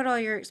you could put all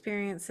your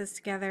experiences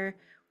together,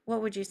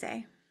 what would you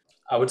say?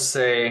 I would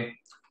say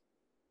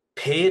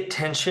pay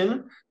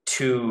attention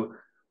to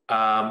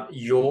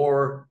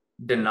your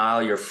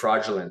denial, your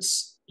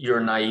fraudulence,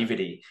 your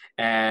naivety,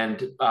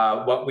 and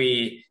what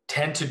we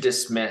tend to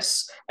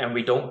dismiss, and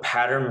we don't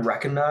pattern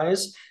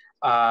recognize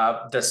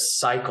the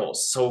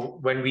cycles. So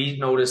when we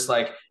notice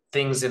like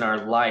things in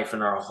our life,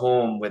 in our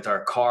home, with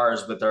our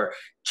cars, with our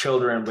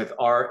children, with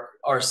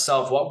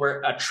ourself, what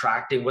we're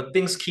attracting, what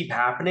things keep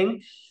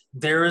happening,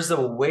 there is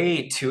a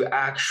way to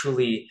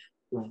actually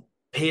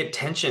pay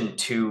attention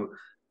to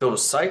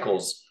those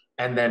cycles,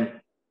 and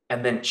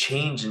then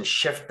change and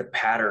shift the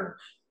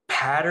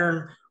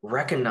pattern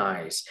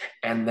recognize,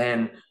 and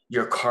then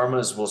your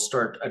karmas will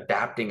start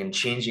adapting and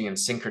changing, and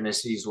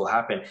synchronicities will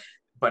happen.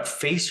 But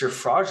face your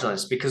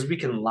fraudulence, because we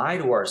can lie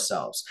to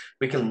ourselves,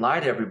 we can lie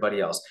to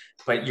everybody else,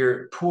 but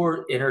your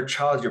poor inner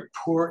child, your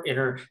poor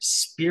inner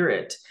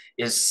spirit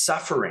is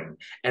suffering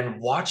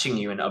and watching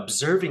you and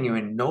observing you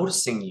and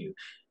noticing you,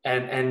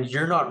 and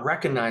you're not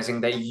recognizing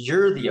that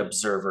you're the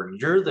observer,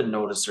 you're the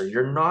noticer,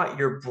 you're not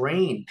your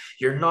brain,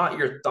 you're not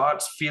your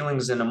thoughts,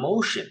 feelings, and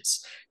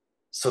emotions.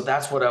 So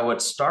that's what I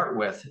would start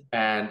with.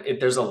 And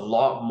there's a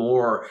lot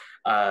more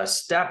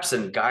steps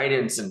and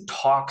guidance and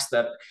talks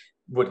that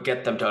would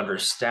get them to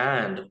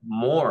understand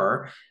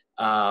more.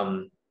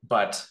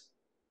 But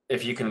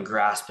if you can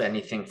grasp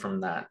anything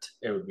from that,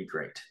 it would be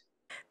great.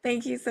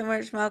 Thank you so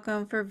much,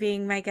 Malcolm, for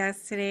being my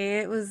guest today.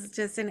 It was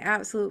just an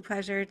absolute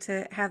pleasure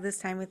to have this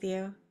time with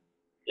you.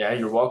 Yeah,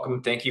 you're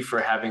welcome. Thank you for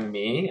having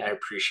me. I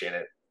appreciate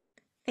it.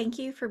 Thank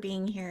you for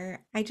being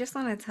here. I just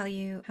want to tell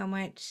you how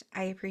much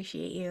I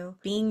appreciate you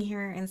being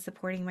here and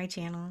supporting my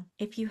channel.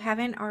 If you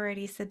haven't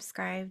already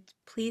subscribed,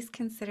 please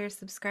consider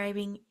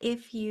subscribing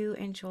if you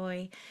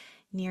enjoy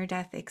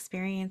near-death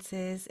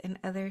experiences and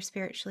other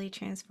spiritually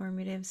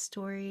transformative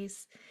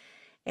stories.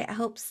 It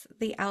helps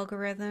the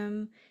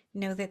algorithm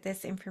know that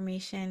this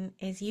information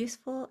is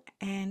useful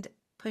and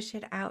push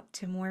it out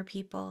to more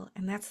people.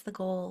 And that's the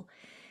goal,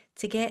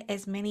 to get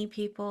as many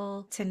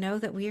people to know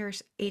that we are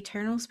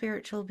eternal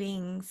spiritual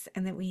beings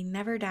and that we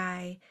never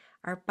die.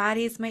 Our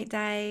bodies might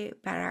die,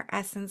 but our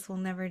essence will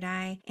never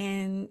die.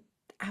 And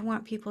I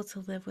want people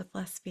to live with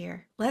less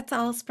fear. Let's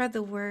all spread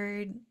the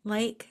word.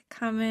 Like,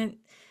 comment,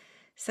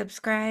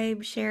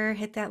 subscribe, share,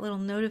 hit that little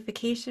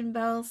notification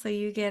bell so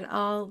you get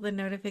all the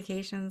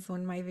notifications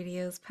when my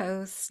videos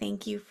post.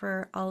 Thank you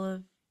for all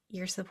of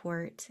your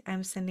support.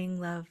 I'm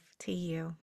sending love to you.